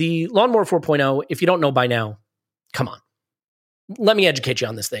 The Lawnmower 4.0, if you don't know by now, come on. Let me educate you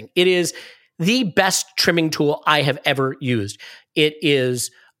on this thing. It is the best trimming tool I have ever used. It is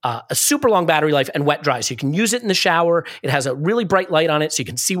a super long battery life and wet dry. So you can use it in the shower. It has a really bright light on it so you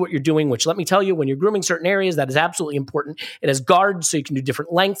can see what you're doing, which, let me tell you, when you're grooming certain areas, that is absolutely important. It has guards so you can do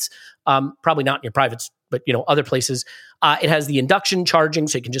different lengths, probably not in your privates, but other places. It has the induction charging,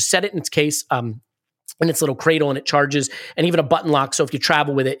 so you can just set it in its case, in its little cradle, and it charges, and even a button lock. So if you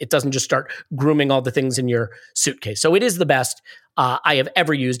travel with it, it doesn't just start grooming all the things in your suitcase. So it is the best I have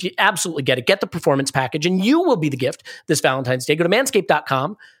ever used. You absolutely get it. Get the performance package, and you will be the gift this Valentine's Day. Go to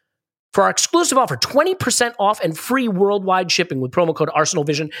manscaped.com for our exclusive offer, 20% off and free worldwide shipping with promo code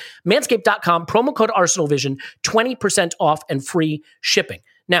ArsenalVision. Manscaped.com, promo code ArsenalVision, 20% off and free shipping.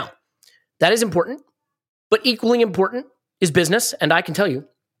 Now, that is important, but equally important is business, and I can tell you,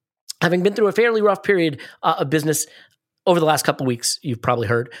 having been through a fairly rough period of business over the last couple of weeks, you've probably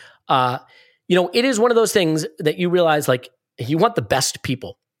heard, it is one of those things that you realize, like, you want the best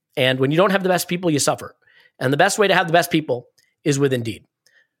people. And when you don't have the best people, you suffer. And the best way to have the best people is with Indeed.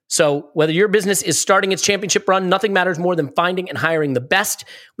 So whether your business is starting its championship run, nothing matters more than finding and hiring the best.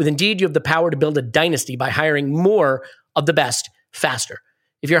 With Indeed, you have the power to build a dynasty by hiring more of the best faster.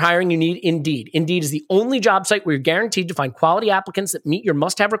 If you're hiring, you need Indeed. Indeed is the only job site where you're guaranteed to find quality applicants that meet your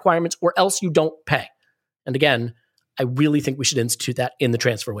must-have requirements, or else you don't pay. And again, I really think we should institute that in the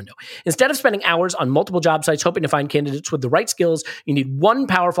transfer window. Instead of spending hours on multiple job sites hoping to find candidates with the right skills, you need one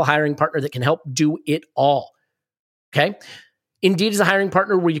powerful hiring partner that can help do it all. Okay? Indeed is a hiring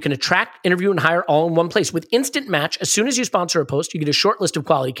partner where you can attract, interview, and hire all in one place. With Instant Match, as soon as you sponsor a post, you get a short list of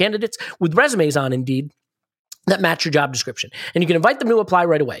quality candidates with resumes on Indeed that match your job description. And you can invite them to apply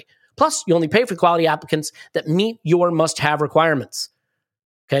right away. Plus, you only pay for quality applicants that meet your must-have requirements.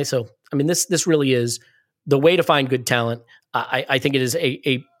 Okay, so, I mean, this really is the way to find good talent. I think it is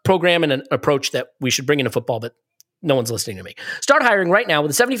a program and an approach that we should bring into football, but no one's listening to me. Start hiring right now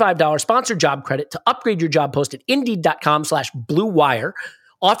with a $75 sponsored job credit to upgrade your job post at Indeed.com/Blue Wire.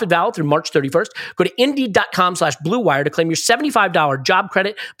 Offer valid through March 31st. Go to Indeed.com/Blue Wire to claim your $75 job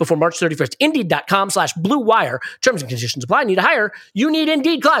credit before March 31st. Indeed.com/Blue Wire. Terms and conditions apply. Need to hire. You need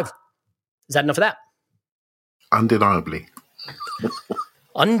Indeed, Clive. Is that enough of that? Undeniably.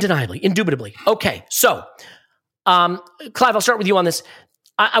 Undeniably. Indubitably. Okay, so, Clive, I'll start with you on this.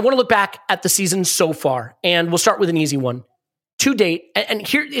 I want to look back at the season so far, and we'll start with an easy one. To date, and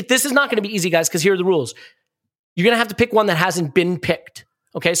here, this is not going to be easy, guys, because here are the rules. You're going to have to pick one that hasn't been picked.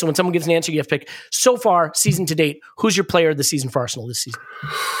 Okay, so when someone gives an answer, you have to pick. So far, season to date, who's your player of the season for Arsenal this season?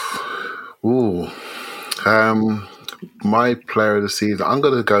 Ooh. My player of the season, I'm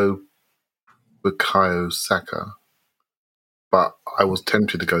going to go Bukayo Saka. But I was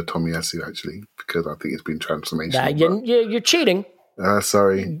tempted to go Tomiyasu, actually, because I think it's been transformational. You're cheating.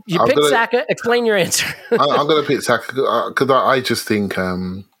 Sorry. You picked Saka. Explain your answer. I'm going to pick Saka because I just think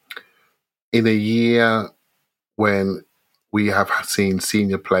in a year when we have seen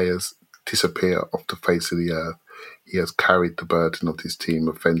senior players disappear off the face of the earth, he has carried the burden of his team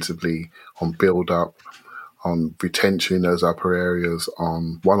offensively on build-up, on retention in those upper areas,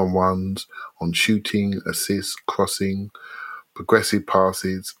 on one-on-ones, on shooting, assists, crossing, progressive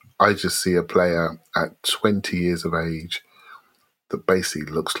passes. I just see a player at 20 years of age that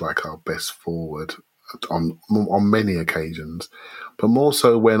basically looks like our best forward on many occasions, but more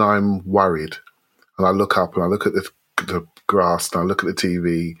so when I'm worried and I look up and I look at the grass and I look at the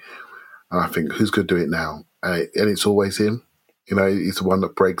TV and I think, who's going to do it now? And it's always him. You know, he's the one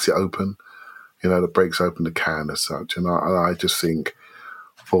that breaks it open, that breaks open the can as such. And I just think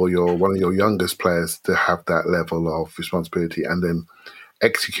for one of your youngest players to have that level of responsibility and then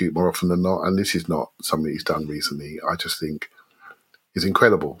execute more often than not, and this is not something he's done recently, I just think is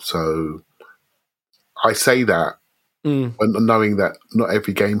incredible. So I say that knowing that not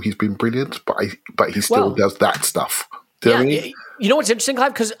every game he's been brilliant, but he still does that stuff. Do you know what I mean? You know what's interesting,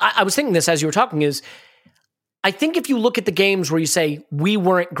 Clive? Because I was thinking this as you were talking is, I think if you look at the games where you say we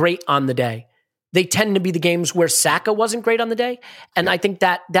weren't great on the day, they tend to be the games where Saka wasn't great on the day. And I think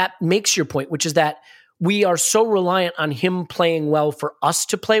that makes your point, which is that we are so reliant on him playing well for us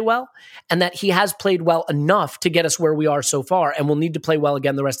to play well, and that he has played well enough to get us where we are so far, and we'll need to play well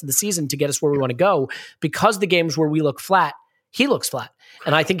again the rest of the season to get us where we want to go, because the games where we look flat, he looks flat.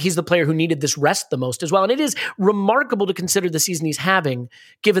 And I think he's the player who needed this rest the most as well. And it is remarkable to consider the season he's having,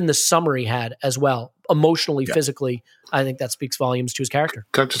 given the summer he had as well, emotionally, physically. I think that speaks volumes to his character.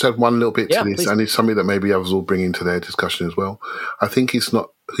 Can I just add one little bit to this? Please. And it's something that maybe others will bring into their discussion as well. I think it's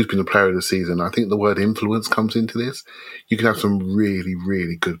not who's been the player of the season. I think the word influence comes into this. You can have some really,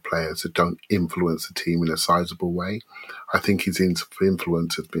 really good players that don't influence the team in a sizable way. I think his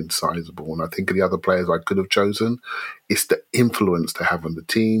influence has been sizable. And I think of the other players I could have chosen, it's the influence they have on the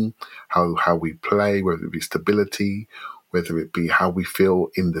team, how we play, whether it be stability, whether it be how we feel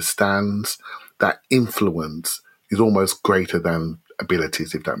in the stands. That influence is almost greater than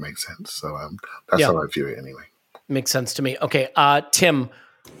abilities, if that makes sense. So that's how I view it anyway. Makes sense to me. Okay, Tim,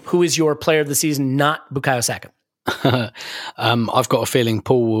 who is your player of the season, not Bukayo Saka? I've got a feeling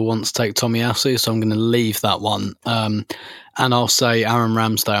Paul will want to take Tomiyasu, so I'm going to leave that one. And I'll say Aaron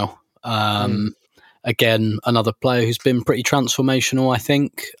Ramsdale. Again, another player who's been pretty transformational, I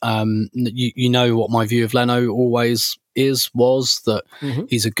think. You know what my view of Leno always was that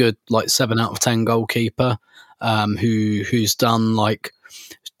he's a good 7 out of 10 goalkeeper who's done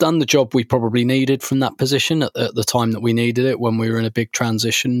the job we probably needed from that position at the time that we needed it when we were in a big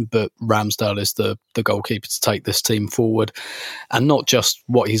transition. But Ramsdale is the goalkeeper to take this team forward, and not just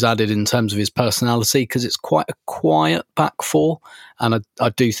what he's added in terms of his personality, because it's quite a quiet back four, and I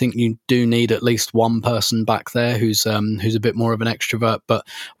do think you do need at least one person back there who's a bit more of an extrovert. But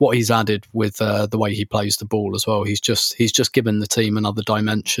what he's added with the way he plays the ball as well, he's just given the team another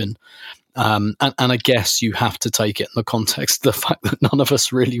dimension. And I guess you have to take it in the context of the fact that none of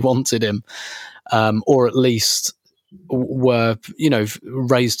us really wanted him, or at least were,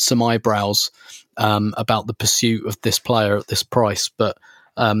 raised some eyebrows about the pursuit of this player at this price. But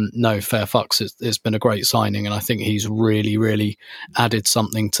no, fair fucks, it's been a great signing, and I think he's really, really added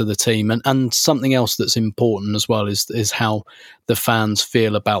something to the team. And something else that's important as well is how the fans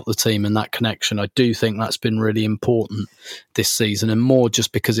feel about the team and that connection. I do think that's been really important this season, and more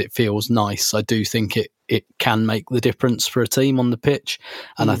just because it feels nice. I do think it can make the difference for a team on the pitch,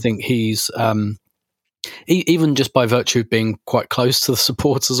 and I think he's Even just by virtue of being quite close to the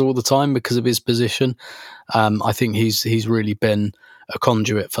supporters all the time because of his position, I think he's really been a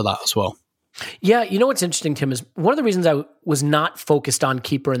conduit for that as well. Yeah, you know what's interesting, Tim, is one of the reasons I was not focused on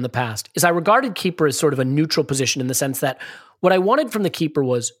keeper in the past is I regarded keeper as sort of a neutral position in the sense that what I wanted from the keeper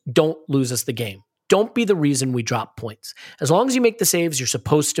was don't lose us the game. Don't be the reason we drop points. As long as you make the saves you're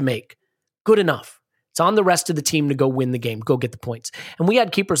supposed to make, good enough. It's on the rest of the team to go win the game, go get the points. And we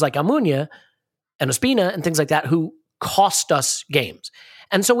had keepers like Almunia and Ospina and things like that who cost us games.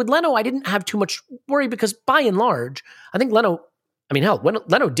 And so with Leno, I didn't have too much worry because by and large, I think Leno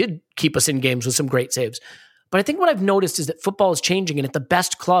did keep us in games with some great saves. But I think what I've noticed is that football is changing, and at the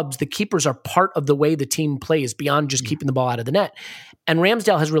best clubs, the keepers are part of the way the team plays beyond just keeping the ball out of the net. And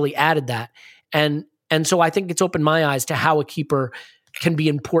Ramsdale has really added that. And so I think it's opened my eyes to how a keeper can be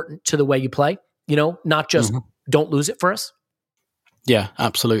important to the way you play, not just don't lose it for us. Yeah,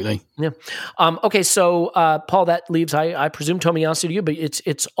 absolutely. Yeah. Okay, so Paul, that leaves, I presume, Tomiyasu to you, but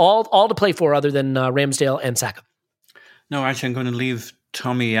it's all to play for other than Ramsdale and Saka. No, actually, I'm going to leave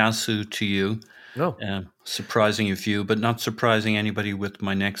Tomiyasu to you. Oh. Surprising a few, but not surprising anybody with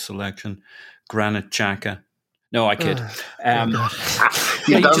my next selection, Granit Xhaka. No, I kid. I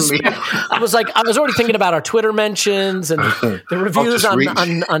was already thinking about our Twitter mentions and the reviews on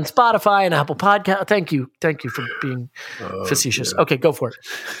Spotify and Apple Podcast. Thank you for being facetious. Yeah. Okay, go for it.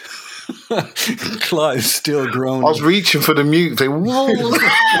 Clive's still groaning. I was reaching for the mute.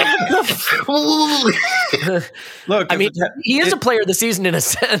 Look, I mean, he is a player of the season in a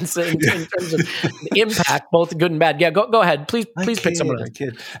sense, in terms of impact, both good and bad. Yeah, go ahead. Please pick someone else.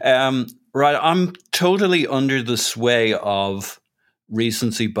 Right, I'm totally under the sway of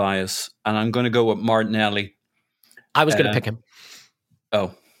recency bias, and I'm going to go with Martinelli. I was going to pick him.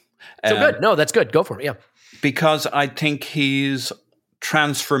 Oh. So good. No, that's good. Go for it, yeah. Because I think he's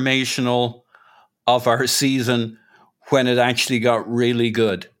transformational of our season when it actually got really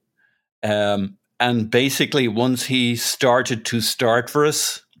good. And basically, once he started to start for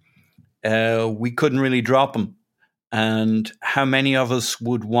us, we couldn't really drop him. And how many of us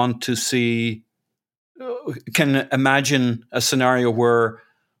would want to can imagine a scenario where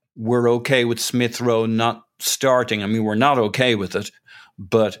we're okay with Smith Rowe not starting? I mean, we're not okay with it,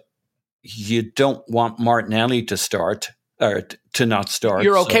 but you don't want Martinelli to start or to not start.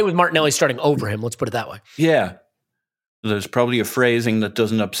 You're okay with Martinelli starting over him, let's put it that way. Yeah. There's probably a phrasing that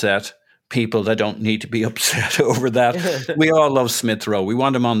doesn't upset people that don't need to be upset over that. We all love Smith Rowe. We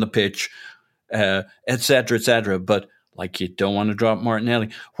want him on the pitch. Et cetera, but you don't want to drop Martinelli.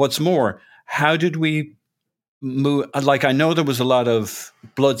 What's more, how did we move? I know there was a lot of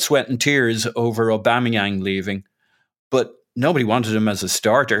blood, sweat, and tears over Aubameyang leaving, but nobody wanted him as a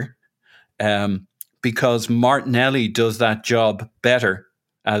starter because Martinelli does that job better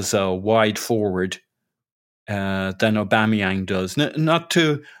as a wide forward than Aubameyang does. Not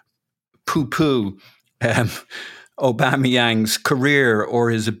to poo-poo Aubameyang's career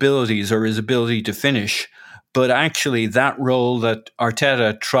or his ability to finish, but actually that role that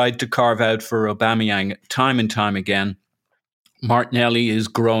Arteta tried to carve out for Aubameyang time and time again, Martinelli is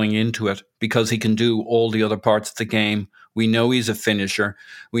growing into it because he can do all the other parts of the game. We know he's a finisher.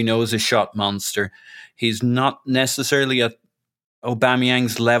 We know he's a shot monster. He's not necessarily at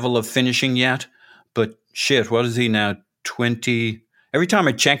Aubameyang's level of finishing yet, but shit, what is he now? 20... Every time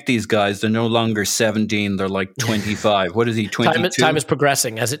I check these guys, they're no longer 17. They're like 25. What is he, 22? Time is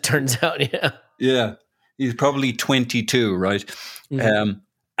progressing, as it turns out, yeah. Yeah. He's probably 22, right? Mm-hmm.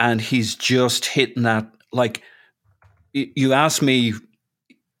 And he's just hitting that. You ask me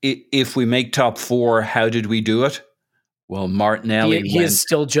if we make top four, how did we do it? Well, Martinelli He is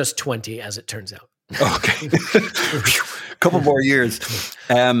still just 20, as it turns out. Okay. Couple more years.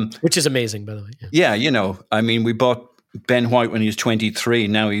 Which is amazing, by the way. Yeah, we bought Ben White when he was 23.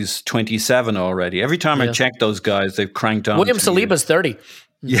 Now he's 27 already. Every time I check those guys, they've cranked on. William Saliba's 30.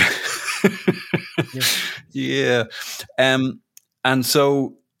 Yeah. Yeah. And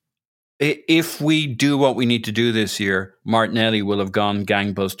so if we do what we need to do this year, Martinelli will have gone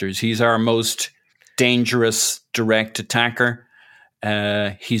gangbusters. He's our most dangerous direct attacker.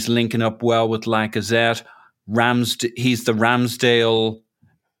 He's linking up well with Lacazette. He's the Ramsdale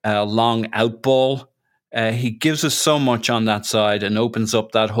long out ball. He gives us so much on that side and opens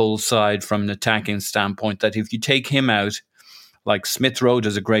up that whole side from an attacking standpoint that if you take him out, like Smith Rowe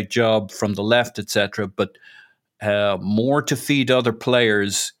does a great job from the left, etc., but more to feed other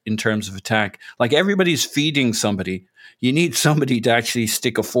players in terms of attack. Like everybody's feeding somebody. You need somebody to actually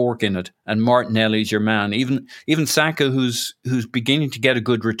stick a fork in it, and Martinelli's your man. Even Saka, who's beginning to get a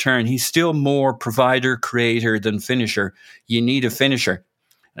good return, he's still more provider, creator than finisher. You need a finisher.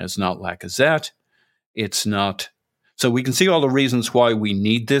 And it's not Lacazette. it's not. So we can see all the reasons why we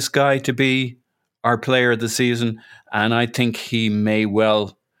need this guy to be our player of the season, and I think he may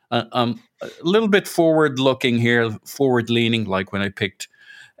well. A little bit forward-looking here, forward-leaning, like when I picked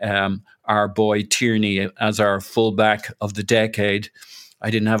our boy Tierney as our fullback of the decade. I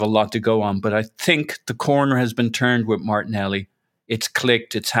didn't have a lot to go on, but I think the corner has been turned with Martinelli. It's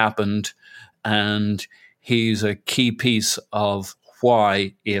clicked, it's happened, and he's a key piece of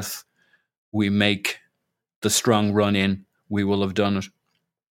why, if we make the strong run in, we will have done it.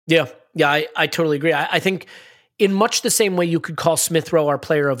 Yeah, I totally agree. I think in much the same way you could call Smith Rowe our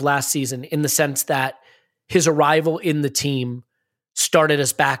player of last season, in the sense that his arrival in the team started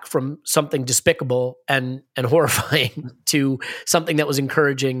us back from something despicable and horrifying to something that was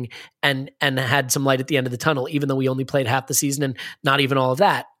encouraging and had some light at the end of the tunnel, even though we only played half the season and not even all of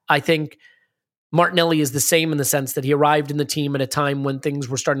that. I think Martinelli is the same in the sense that he arrived in the team at a time when things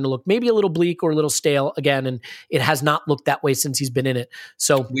were starting to look maybe a little bleak or a little stale again, and it has not looked that way since he's been in it.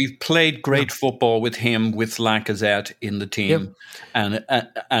 So we've played great football with him, with Lacazette in the team, and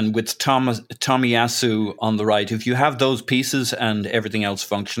with Tomiyasu on the right. If you have those pieces and everything else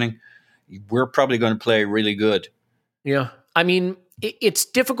functioning, we're probably going to play really good. Yeah, I mean, it's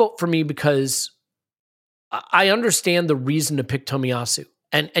difficult for me because I understand the reason to pick Tomiyasu.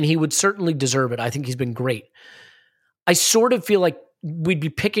 And he would certainly deserve it. I think he's been great. I sort of feel like we'd be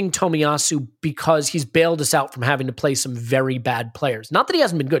picking Tomiyasu because he's bailed us out from having to play some very bad players. Not that he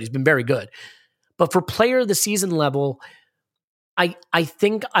hasn't been good. He's been very good. But for player of the season level, I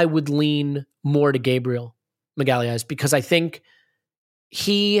think I would lean more to Gabriel Magalhaes, because I think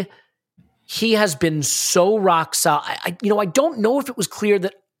he has been so rock solid. I don't know if it was clear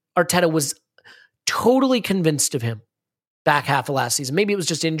that Arteta was totally convinced of him back half of last season. Maybe it was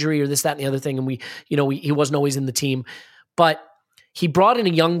just injury or this, that, and the other thing. And he wasn't always in the team, but he brought in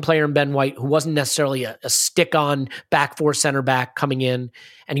a young player in Ben White who wasn't necessarily a stick-on back four center back coming in.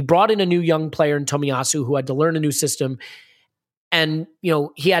 And he brought in a new young player in Tomiyasu who had to learn a new system. And,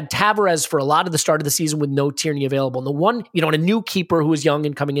 he had Tavares for a lot of the start of the season with no Tierney available. And the one, and a new keeper who was young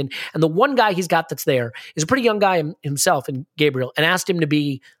and coming in. And the one guy he's got that's there is a pretty young guy himself, in Gabriel, and asked him to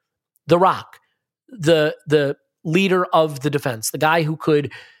be the rock, the leader of the defense, the guy who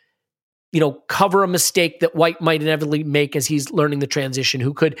could, cover a mistake that White might inevitably make as he's learning the transition,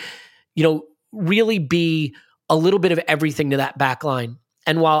 who could, really be a little bit of everything to that back line.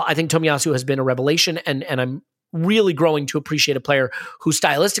 And while I think Tomiyasu has been a revelation, and I'm really growing to appreciate a player who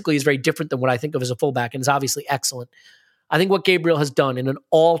stylistically is very different than what I think of as a fullback and is obviously excellent, I think what Gabriel has done in an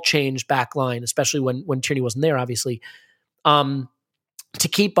all-changed back line, especially when Tierney wasn't there, obviously, to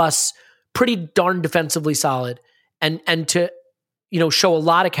keep us pretty darn defensively solid, and to, show a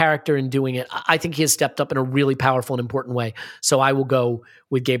lot of character in doing it. I think he has stepped up in a really powerful and important way. So I will go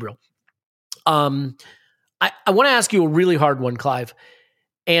with Gabriel. I want to ask you a really hard one, Clive,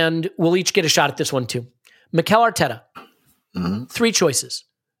 and we'll each get a shot at this one too. Mikel Arteta, 3 choices.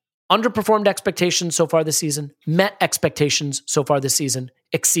 Underperformed expectations so far this season, met expectations so far this season,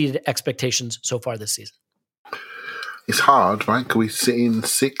 exceeded expectations so far this season. It's hard, right? Can we sit in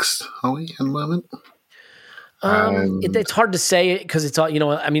 6th, are we, at the moment? It's hard to say because it's all,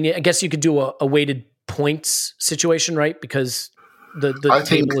 I guess you could do a weighted points situation, right? Because the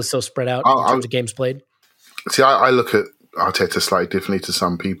table is so spread out in terms of games played. See, I look at Arteta slightly differently to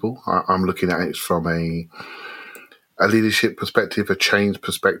some people. I'm looking at it from a leadership perspective, a change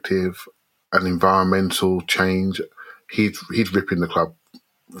perspective, an environmental change. He's ripping the club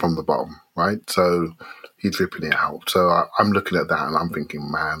from the bottom, right? So he's ripping it out. So I'm looking at that and I'm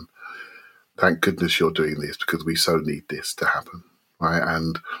thinking, man, thank goodness you're doing this because we so need this to happen, right?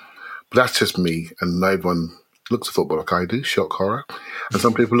 But that's just me, and everyone looks at football like I do, shock horror. And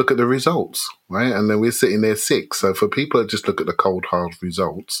some people look at the results, right? And then we're sitting there 6th. So for people that just look at the cold, hard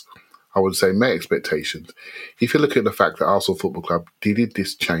results, I would say met expectations. If you look at the fact that Arsenal Football Club did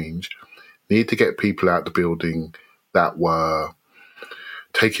this change, needed to get people out the building that were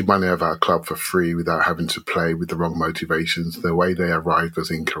taking money out of our club for free without having to play with the wrong motivations, the way they arrived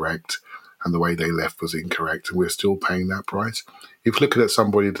was incorrect, and the way they left was incorrect, and we're still paying that price. If you're looking at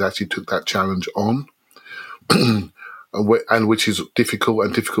somebody that actually took that challenge on, and which is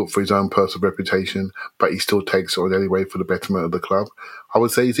difficult for his own personal reputation, but he still takes it on anyway for the betterment of the club, I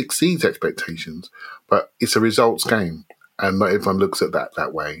would say he exceeds expectations. But it's a results game, and not everyone looks at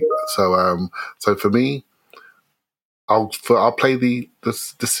that way. So for me, I'll play the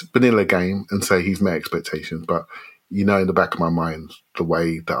vanilla game and say he's met expectations, but in the back of my mind, the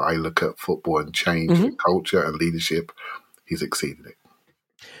way that I look at football and change and culture and leadership, he's exceeded it.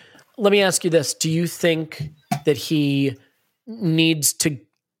 Let me ask you this. Do you think that he needs to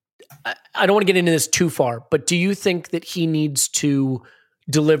I don't want to get into this too far, but do you think that he needs to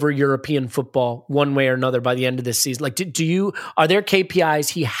deliver European football one way or another by the end of this season? Like, are there KPIs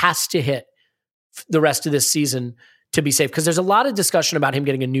he has to hit the rest of this season to be safe? Because there's a lot of discussion about him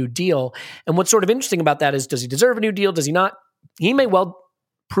getting a new deal. And what's sort of interesting about that is, does he deserve a new deal? Does he not? He may well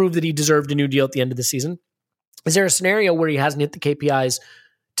prove that he deserved a new deal at the end of the season. Is there a scenario where he hasn't hit the KPIs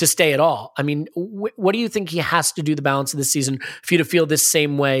to stay at all? I mean, what do you think he has to do the balance of this season for you to feel this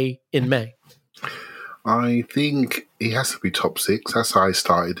same way in May? I think he has to be top 6. That's how I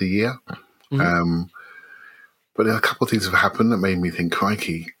started the year. Mm-hmm. But a couple of things have happened that made me think,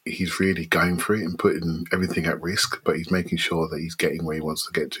 crikey, he's really going for it and putting everything at risk, but he's making sure that he's getting where he wants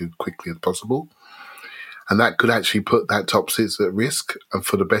to get to quickly as possible. And that could actually put that top 6 at risk. And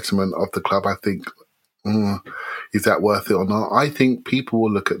for the betterment of the club, I think, is that worth it or not? I think people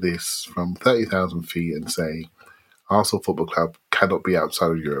will look at this from 30,000 feet and say, Arsenal Football Club cannot be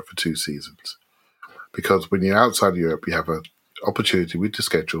outside of Europe for 2 seasons. Because when you're outside of Europe, you have an opportunity with the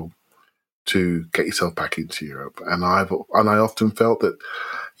schedule to get yourself back into Europe. And I often felt that,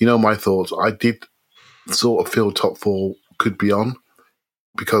 my thoughts, I did sort of feel top 4 could be on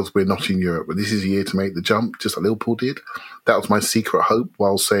because we're not in Europe. But this is a year to make the jump, just like Liverpool did. That was my secret hope,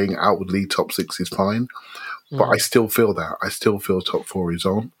 while saying outwardly top 6 is fine. But I still feel that. I still feel top 4 is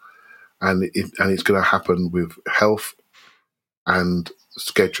on. And it's going to happen with health and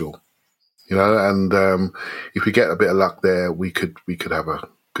schedule. And if we get a bit of luck there, we could have a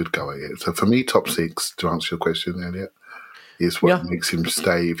good go at it. So for me, top 6, to answer your question, Elliot, is what makes him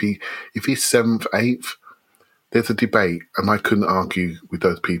stay. If he's 7th, 8th, there's a debate, and I couldn't argue with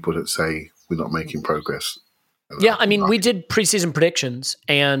those people that say we're not making progress. Yeah, I mean, we did preseason predictions,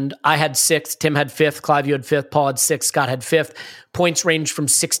 and I had 6th, Tim had 5th, Clive, you had 5th, Paul had 6th, Scott had 5th. Points ranged from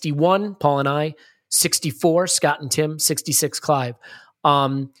 61, Paul and I, 64, Scott and Tim, 66, Clive.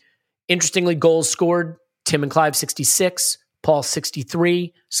 Interestingly, goals scored, Tim and Clive 66, Paul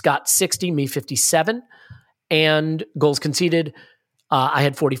 63, Scott 60, me 57. And goals conceded, I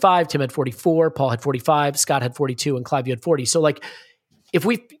had 45, Tim had 44, Paul had 45, Scott had 42, and Clive, you had 40. So if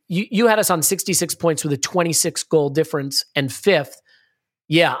you had us on 66 points with a 26 goal difference and 5th,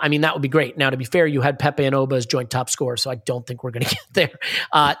 yeah, I mean, that would be great. Now, to be fair, you had Pepe and Oba as joint top scorer, so I don't think we're going to get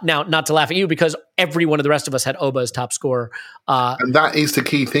there. Now, not to laugh at you, because every one of the rest of us had Oba as top scorer. And that is the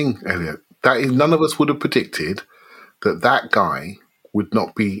key thing, Elliot. That is, none of us would have predicted that guy would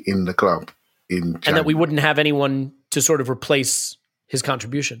not be in the club in January. And that we wouldn't have anyone to sort of replace his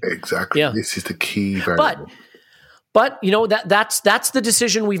contribution. Exactly. Yeah. This is the key But variable. that's the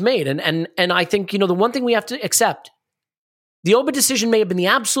decision we've made. And I think, the one thing we have to accept, the Oba decision may have been the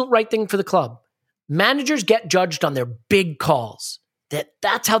absolute right thing for the club. Managers get judged on their big calls.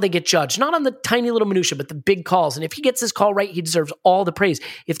 That's how they get judged, not on the tiny little minutia, but the big calls. And if he gets this call right, he deserves all the praise.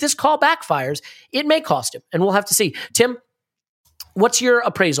 If this call backfires, it may cost him, and we'll have to see. Tim, what's your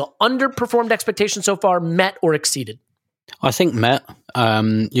appraisal? Underperformed expectations so far, met or exceeded? I think met.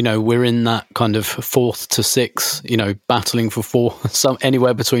 We're in that kind of 4th to 6th, battling for 4,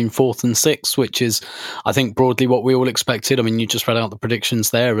 anywhere between 4th and 6th, which is, I think, broadly what we all expected. I mean, you just read out the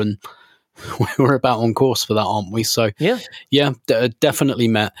predictions there, and we're about on course for that, aren't we? So, yeah, definitely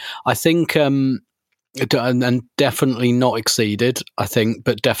met. I think, and definitely not exceeded, I think,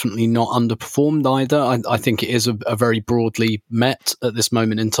 but definitely not underperformed either. I think it is a very broadly met at this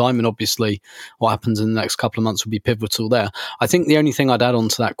moment in time, and obviously what happens in the next couple of months will be pivotal there. I think the only thing I'd add on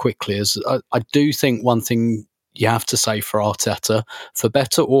to that quickly is I do think one thing you have to say for Arteta, for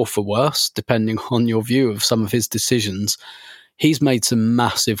better or for worse, depending on your view of some of his decisions, he's made some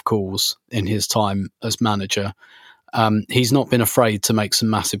massive calls in his time as manager. He's not been afraid to make some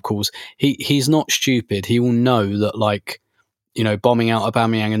massive calls. He's not stupid. He will know that, bombing out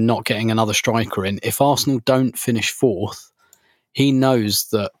Aubameyang and not getting another striker in, if Arsenal don't finish 4th, he knows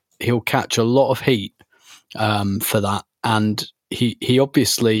that he'll catch a lot of heat for that. And he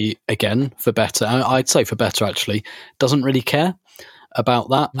obviously, again, for better, I'd say for better actually, doesn't really care about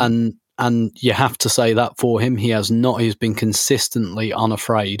that. Mm. And you have to say that for him, he's been consistently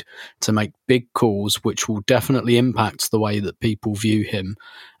unafraid to make big calls, which will definitely impact the way that people view him.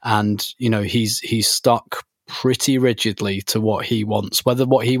 And, he's stuck pretty rigidly to what he wants. Whether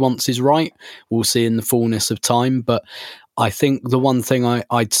what he wants is right, we'll see in the fullness of time. But I think the one thing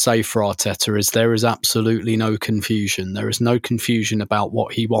I'd say for Arteta is there is absolutely no confusion. There is no confusion about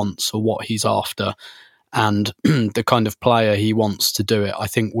what he wants or what he's after and the kind of player he wants to do it. I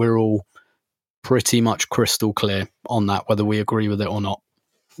think we're all pretty much crystal clear on that, whether we agree with it or not.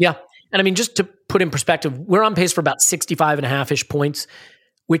 Yeah. And I mean, just to put in perspective, we're on pace for about 65.5-ish points,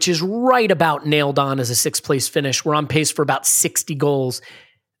 which is right about nailed on as a 6th place finish. We're on pace for about 60 goals.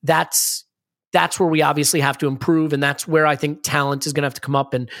 that's where we obviously have to improve. And that's where I think talent is going to have to come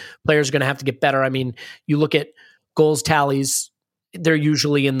up and players are going to have to get better. I mean, you look at goals tallies, they're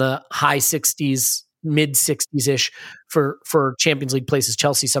usually in the high 60s, mid 60s-ish for Champions League places.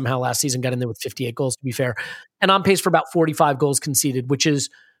 Chelsea somehow last season got in there with 58 goals, to be fair. And on pace for about 45 goals conceded, which is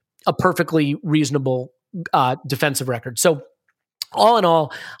a perfectly reasonable defensive record. So all in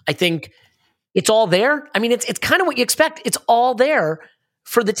all, I think it's all there. I mean, it's kind of what you expect. It's all there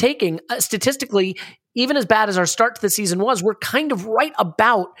for the taking. Statistically, even as bad as our start to the season was, we're kind of right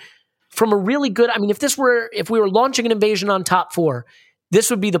about from a really good, I mean, if we were launching an invasion on top four, this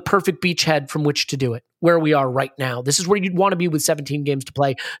would be the perfect beachhead from which to do it, where we are right now. This is where you'd want to be with 17 games to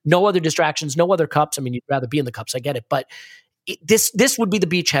play. No other distractions, no other cups. I mean, you'd rather be in the cups, I get it. But this would be the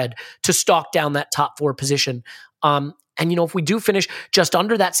beachhead to stalk down that top four position. And, if we do finish just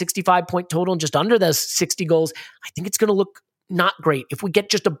under that 65-point total and just under those 60 goals, I think it's going to look not great. If we get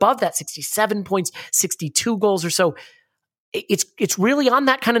just above that 67 points, 62 goals or so, it's really on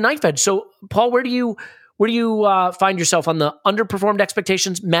that kind of knife edge. So, Paul, where do you find yourself on the underperformed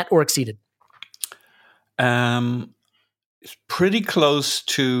expectations, met or exceeded? It's pretty close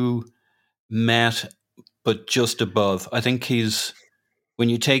to met, but just above. I think when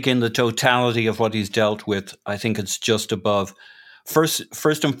you take in the totality of what he's dealt with, I think it's just above.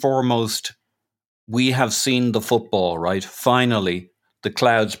 First and foremost, we have seen the football, right? Finally, the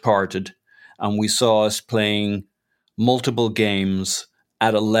clouds parted and we saw us playing multiple games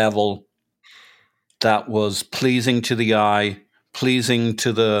at a level that was pleasing to the eye, pleasing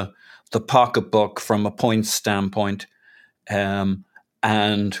to the pocketbook from a points standpoint,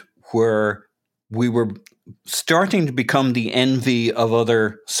 and where we were starting to become the envy of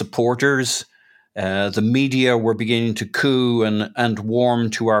other supporters. The media were beginning to coo and warm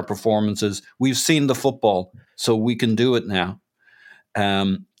to our performances. We've seen the football, so we can do it now.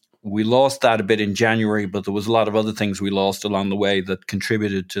 We lost that a bit in January, but there was a lot of other things we lost along the way that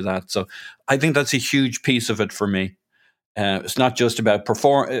contributed to that. So I think that's a huge piece of it for me. It's not just about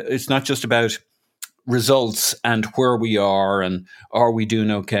it's not just about results and where we are and are we doing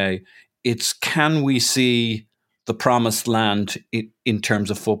okay. It's can we see the promised land in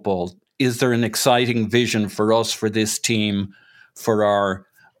terms of football? Is there an exciting vision for us, for this team, for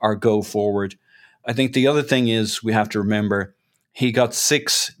our go forward? I think the other thing is we have to remember he got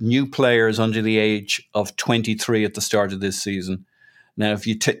 6 new players under the age of 23 at the start of this season. Now,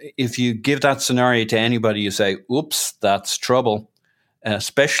 if you give that scenario to anybody, you say, oops, that's trouble,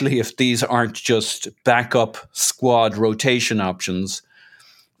 especially if these aren't just backup squad rotation options.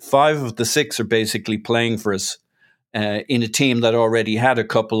 5 of the 6 are basically playing for us in a team that already had a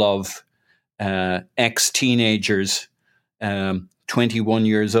couple of ex-teenagers, 21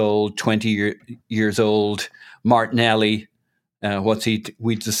 years old, 20 years old, Martinelli. What's he?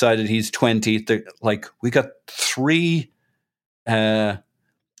 We decided he's 20. We got 3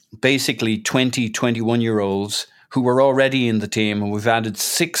 basically 20, 21-year-olds who were already in the team, and we've added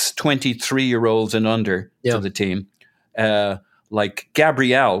 6 23-year-olds and under to the team. Like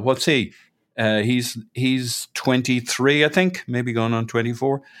Gabriel, what's he? He's 23, I think, maybe going on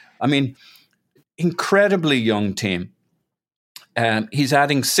 24. I mean, incredibly young team. He's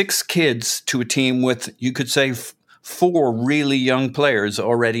adding 6 kids to a team with, you could say, 4 really young players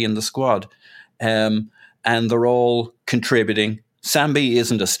already in the squad. And they're all contributing. Sambi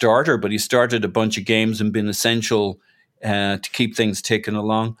isn't a starter, but he started a bunch of games and been essential to keep things ticking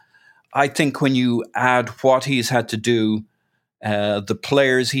along. I think when you add what he's had to do, the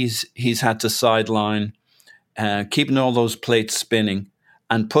players he's had to sideline, keeping all those plates spinning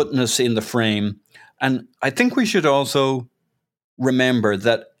and putting us in the frame. And I think we should also remember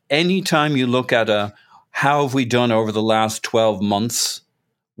that anytime you look at how have we done over the last 12 months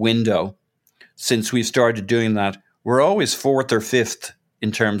window, since we've started doing that, we're always 4th or 5th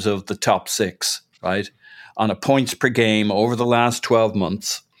in terms of the top 6, right? On a points per game over the last 12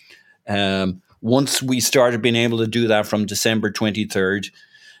 months. Once we started being able to do that from December 23rd,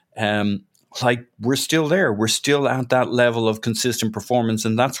 we're still there. We're still at that level of consistent performance,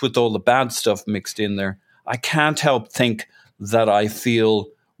 and that's with all the bad stuff mixed in there. I can't help think that I feel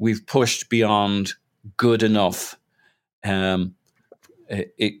we've pushed beyond good enough. Things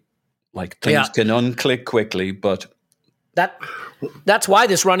can unclick quickly, but that's why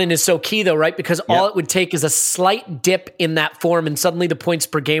this run-in is so key, though, right? Because all it would take is a slight dip in that form, and suddenly the points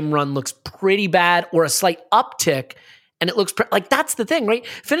per game run looks pretty bad, or a slight uptick, and it looks that's the thing, right?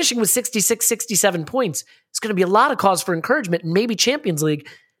 Finishing with 66, 67 points is going to be a lot of cause for encouragement, and maybe Champions League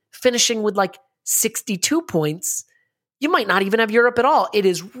finishing with 62 points. you might not even have Europe at all. It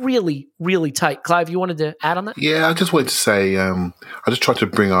is really, really tight. Clive, you wanted to add on that? Yeah, I just wanted to say, I just tried to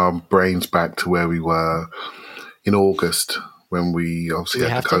bring our brains back to where we were in August when we obviously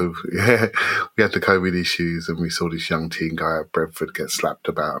had the COVID issues, and we saw this young team guy at Brentford get slapped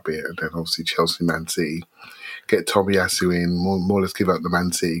about a bit, and then obviously Chelsea, Man City, get Tomiyasu in, more or less give up the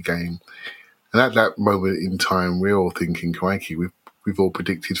Man City game. And at that moment in time, we're all thinking, crikey, we've all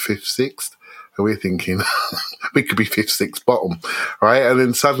predicted 5th, 6th. And we're thinking we could be 5th, 6th, bottom, right? And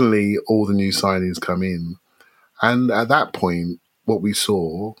then suddenly all the new signings come in. And at that point, what we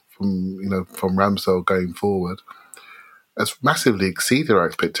saw from Ramsdale going forward has massively exceeded our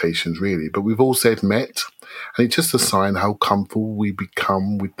expectations, really. But we've all said Met, and it's just a sign how comfortable we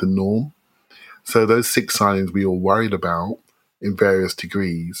become with the norm. So those 6 signings we all worried about in various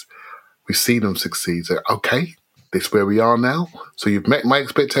degrees, we've seen them succeed. So, okay, this is where we are now. So you've met my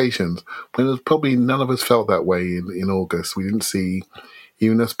expectations. When there's probably none of us felt that way in August. We didn't see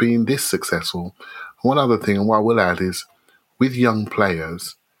even us being this successful. And one other thing, and what I will add is, with young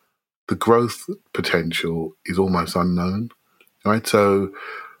players, the growth potential is almost unknown, right? So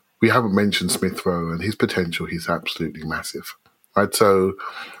we haven't mentioned Smith Rowe, and his potential is absolutely massive, right? So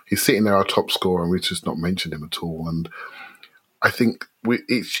he's sitting there, our top scorer, and we've just not mentioned him at all. And I think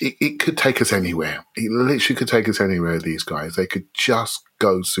it could take us anywhere. It literally could take us anywhere, these guys. They could just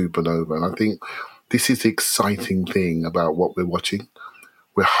go supernova. And I think this is the exciting thing about what we're watching.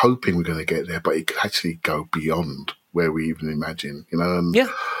 We're hoping we're going to get there, but it could actually go beyond where we even imagine, And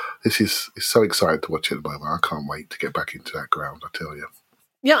it's so exciting to watch at the moment. I can't wait to get back into that ground, I tell you.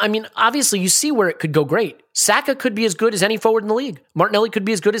 Yeah, I mean, obviously you see where it could go great. Saka could be as good as any forward in the league. Martinelli could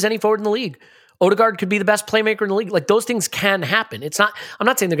be as good as any forward in the league. Odegaard could be the best playmaker in the league. Like, those things can happen. I'm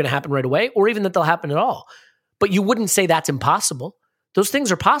not saying they're going to happen right away, or even that they'll happen at all, but you wouldn't say that's impossible. Those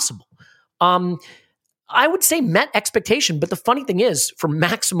things are possible. I would say met expectation, but the funny thing is, for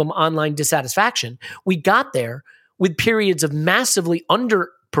maximum online dissatisfaction, we got there with periods of massively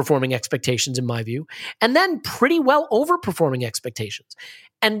underperforming expectations, in my view, and then pretty well overperforming expectations.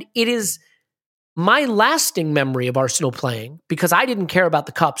 And it is my lasting memory of Arsenal playing, because I didn't care about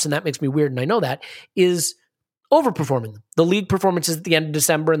the cups, and that makes me weird, and I know that, is overperforming them. The league performances at the end of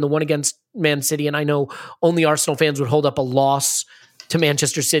December and the one against Man City, and I know only Arsenal fans would hold up a loss to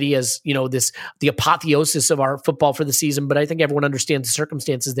Manchester City as, the apotheosis of our football for the season, but I think everyone understands the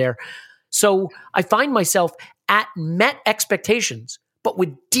circumstances there. So I find myself at met expectations, but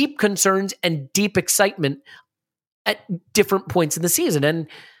with deep concerns and deep excitement at different points in the season. And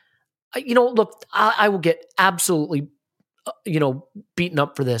look, I will get absolutely, beaten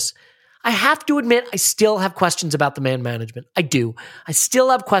up for this. I have to admit, I still have questions about the man management. I do. I still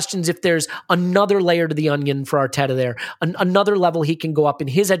have questions if there's another layer to the onion for Arteta there, another level he can go up in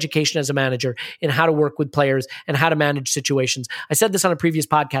his education as a manager, in how to work with players and how to manage situations. I said this on a previous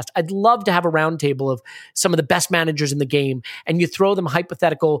podcast. I'd love to have a roundtable of some of the best managers in the game, and you throw them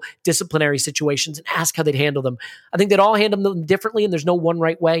hypothetical disciplinary situations and ask how they'd handle them. I think they'd all handle them differently, and there's no one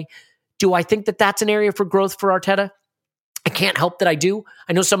right way. Do I think that that's an area for growth for Arteta? I can't help that I do.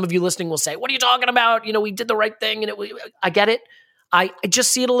 I know some of you listening will say, what are you talking about? We did the right thing. And I get it. I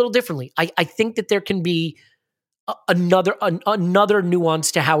just see it a little differently. I think that there can be another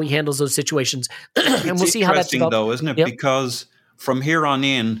nuance to how he handles those situations. And we'll see how that's developed. Though, isn't it? Yep. Because from here on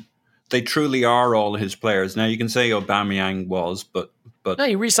in, they truly are all his players. Now, you can say Aubameyang was, but no,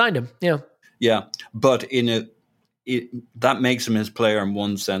 you re-signed him. Yeah. Yeah. But that makes him his player in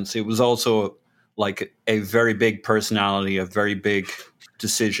one sense. It was also like a very big personality, a very big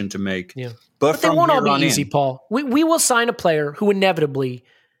decision to make. Yeah. But they won't all be easy, Paul. We will sign a player who inevitably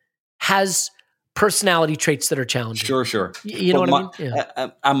has personality traits that are challenging. Sure. You know what I mean? Yeah.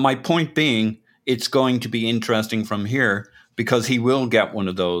 And my point being, it's going to be interesting from here, because he will get one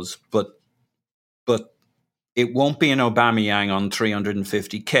of those, but it won't be an Aubameyang on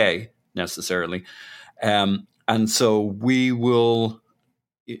 350k necessarily. And so we will...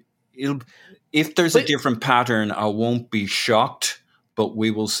 If there's a different pattern, I won't be shocked, but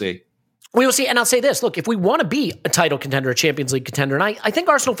we will see. We will see. And I'll say this. Look, if we want to be a title contender, a Champions League contender, and I think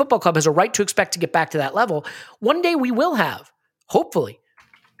Arsenal Football Club has a right to expect to get back to that level, one day we will have, hopefully,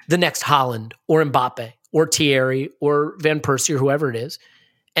 the next Haaland or Mbappe or Thierry or Van Persie or whoever it is.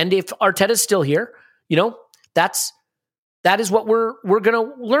 And if Arteta's still here, that is what we're going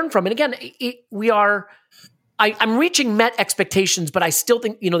to learn from. And again, I'm reaching met expectations, but I still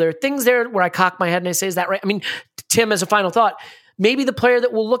think, there are things there where I cock my head and I say, is that right? I mean, Tim, as a final thought, maybe the player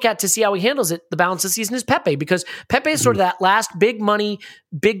that we'll look at to see how he handles it the balance of the season is Pepe, because Pepe is sort of that last big money,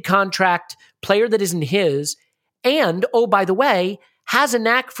 big contract player that isn't his. And, oh, by the way, has a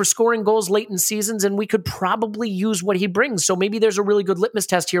knack for scoring goals late in seasons, and we could probably use what he brings. So maybe there's a really good litmus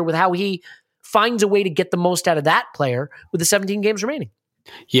test here with how he finds a way to get the most out of that player with the 17 games remaining.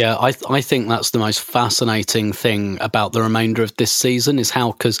 Yeah, I think that's the most fascinating thing about the remainder of this season is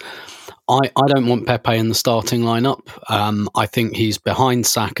how, because I don't want Pepe in the starting lineup. I think he's behind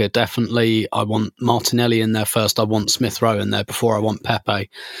Saka, definitely. I want Martinelli in there first. I want Smith Rowe in there before I want Pepe.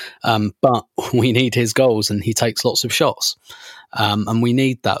 But we need his goals, and he takes lots of shots. And we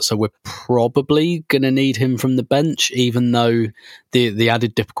need that. So we're probably going to need him from the bench, even though the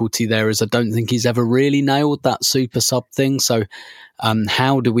added difficulty there is I don't think he's ever really nailed that super sub thing. So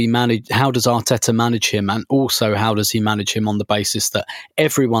how does Arteta manage him? And also, how does he manage him on the basis that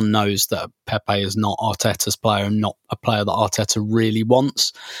everyone knows that Pepe is not Arteta's player and not a player that Arteta really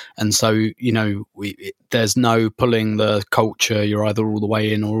wants? And so, there's no pulling the culture, you're either all the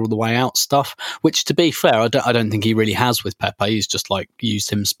way in or all the way out stuff, which, to be fair, I don't think he really has with Pepe. He's just used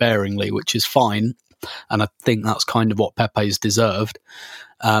him sparingly, which is fine. And I think that's kind of what Pepe's deserved.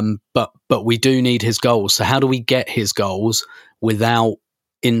 But we do need his goals. So how do we get his goals without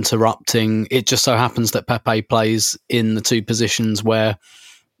interrupting? It just so happens that Pepe plays in the two positions where,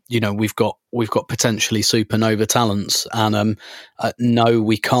 we've got potentially supernova talents. And no,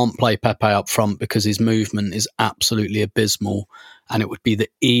 we can't play Pepe up front because his movement is absolutely abysmal. And it would be the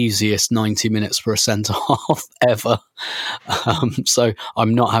easiest 90 minutes for a centre-half ever. So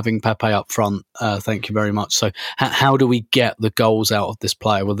I'm not having Pepe up front. Thank you very much. So how do we get the goals out of this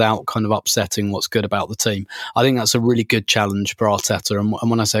player without kind of upsetting what's good about the team? I think that's a really good challenge for Arteta.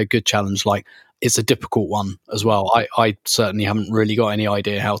 And when I say a good challenge, it's a difficult one as well. I certainly haven't really got any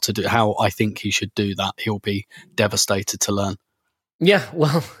idea how I think he should do that. He'll be devastated to learn. Yeah,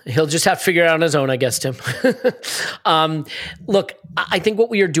 well, he'll just have to figure it out on his own, I guess, Tim. Look, I think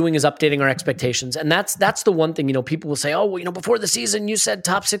what we are doing is updating our expectations. And that's the one thing, people will say, before the season, you said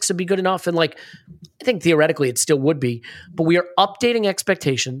top 6 would be good enough. And I think theoretically it still would be. But we are updating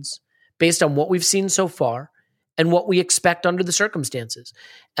expectations based on what we've seen so far and what we expect under the circumstances.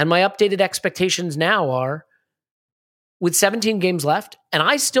 And my updated expectations now are, with 17 games left, and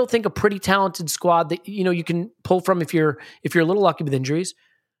I still think a pretty talented squad that you can pull from if you're a little lucky with injuries,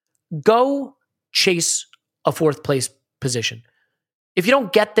 go chase a 4th place position. If you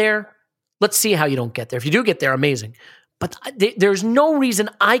don't get there, let's see how you don't get there. If you do get there, amazing. But there's no reason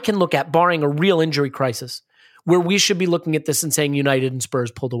I can look at, barring a real injury crisis, where we should be looking at this and saying United and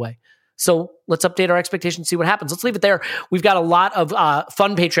Spurs pulled away. So let's update our expectations, see what happens. Let's leave it there. We've got a lot of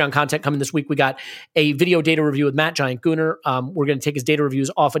fun Patreon content coming this week. We got a video data review with Matt Giant Gooner. We're going to take his data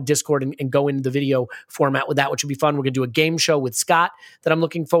reviews off of Discord and go into the video format with that, which will be fun. We're going to do a game show with Scott that I'm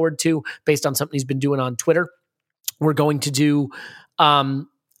looking forward to based on something he's been doing on Twitter. We're going to do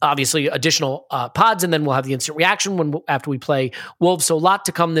obviously additional pods, and then we'll have the instant reaction after we play Wolves. So a lot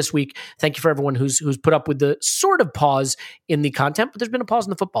to come this week. Thank you for everyone who's put up with the sort of pause in the content, but there's been a pause in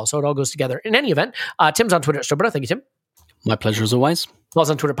the football, so it all goes together. In any event, Tim's on Twitter at Stobert. Thank you, Tim. My pleasure as always.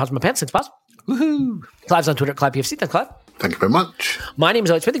 Paul's on Twitter at Pause My Pants. Thanks, Pause. Woohoo! Clive's on Twitter at Clive PFC. Thanks, Clive. Thank you very much. My name is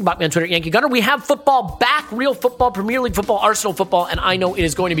Alex Smith. You can block me on Twitter at Yankee Gunner. We have football back, real football, Premier League football, Arsenal football, and I know it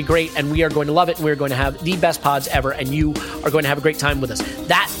is going to be great, and we are going to love it, and we are going to have the best pods ever, and you are going to have a great time with us.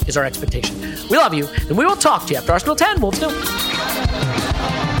 That is our expectation. We love you, and we will talk to you after Arsenal 10. Wolves 2.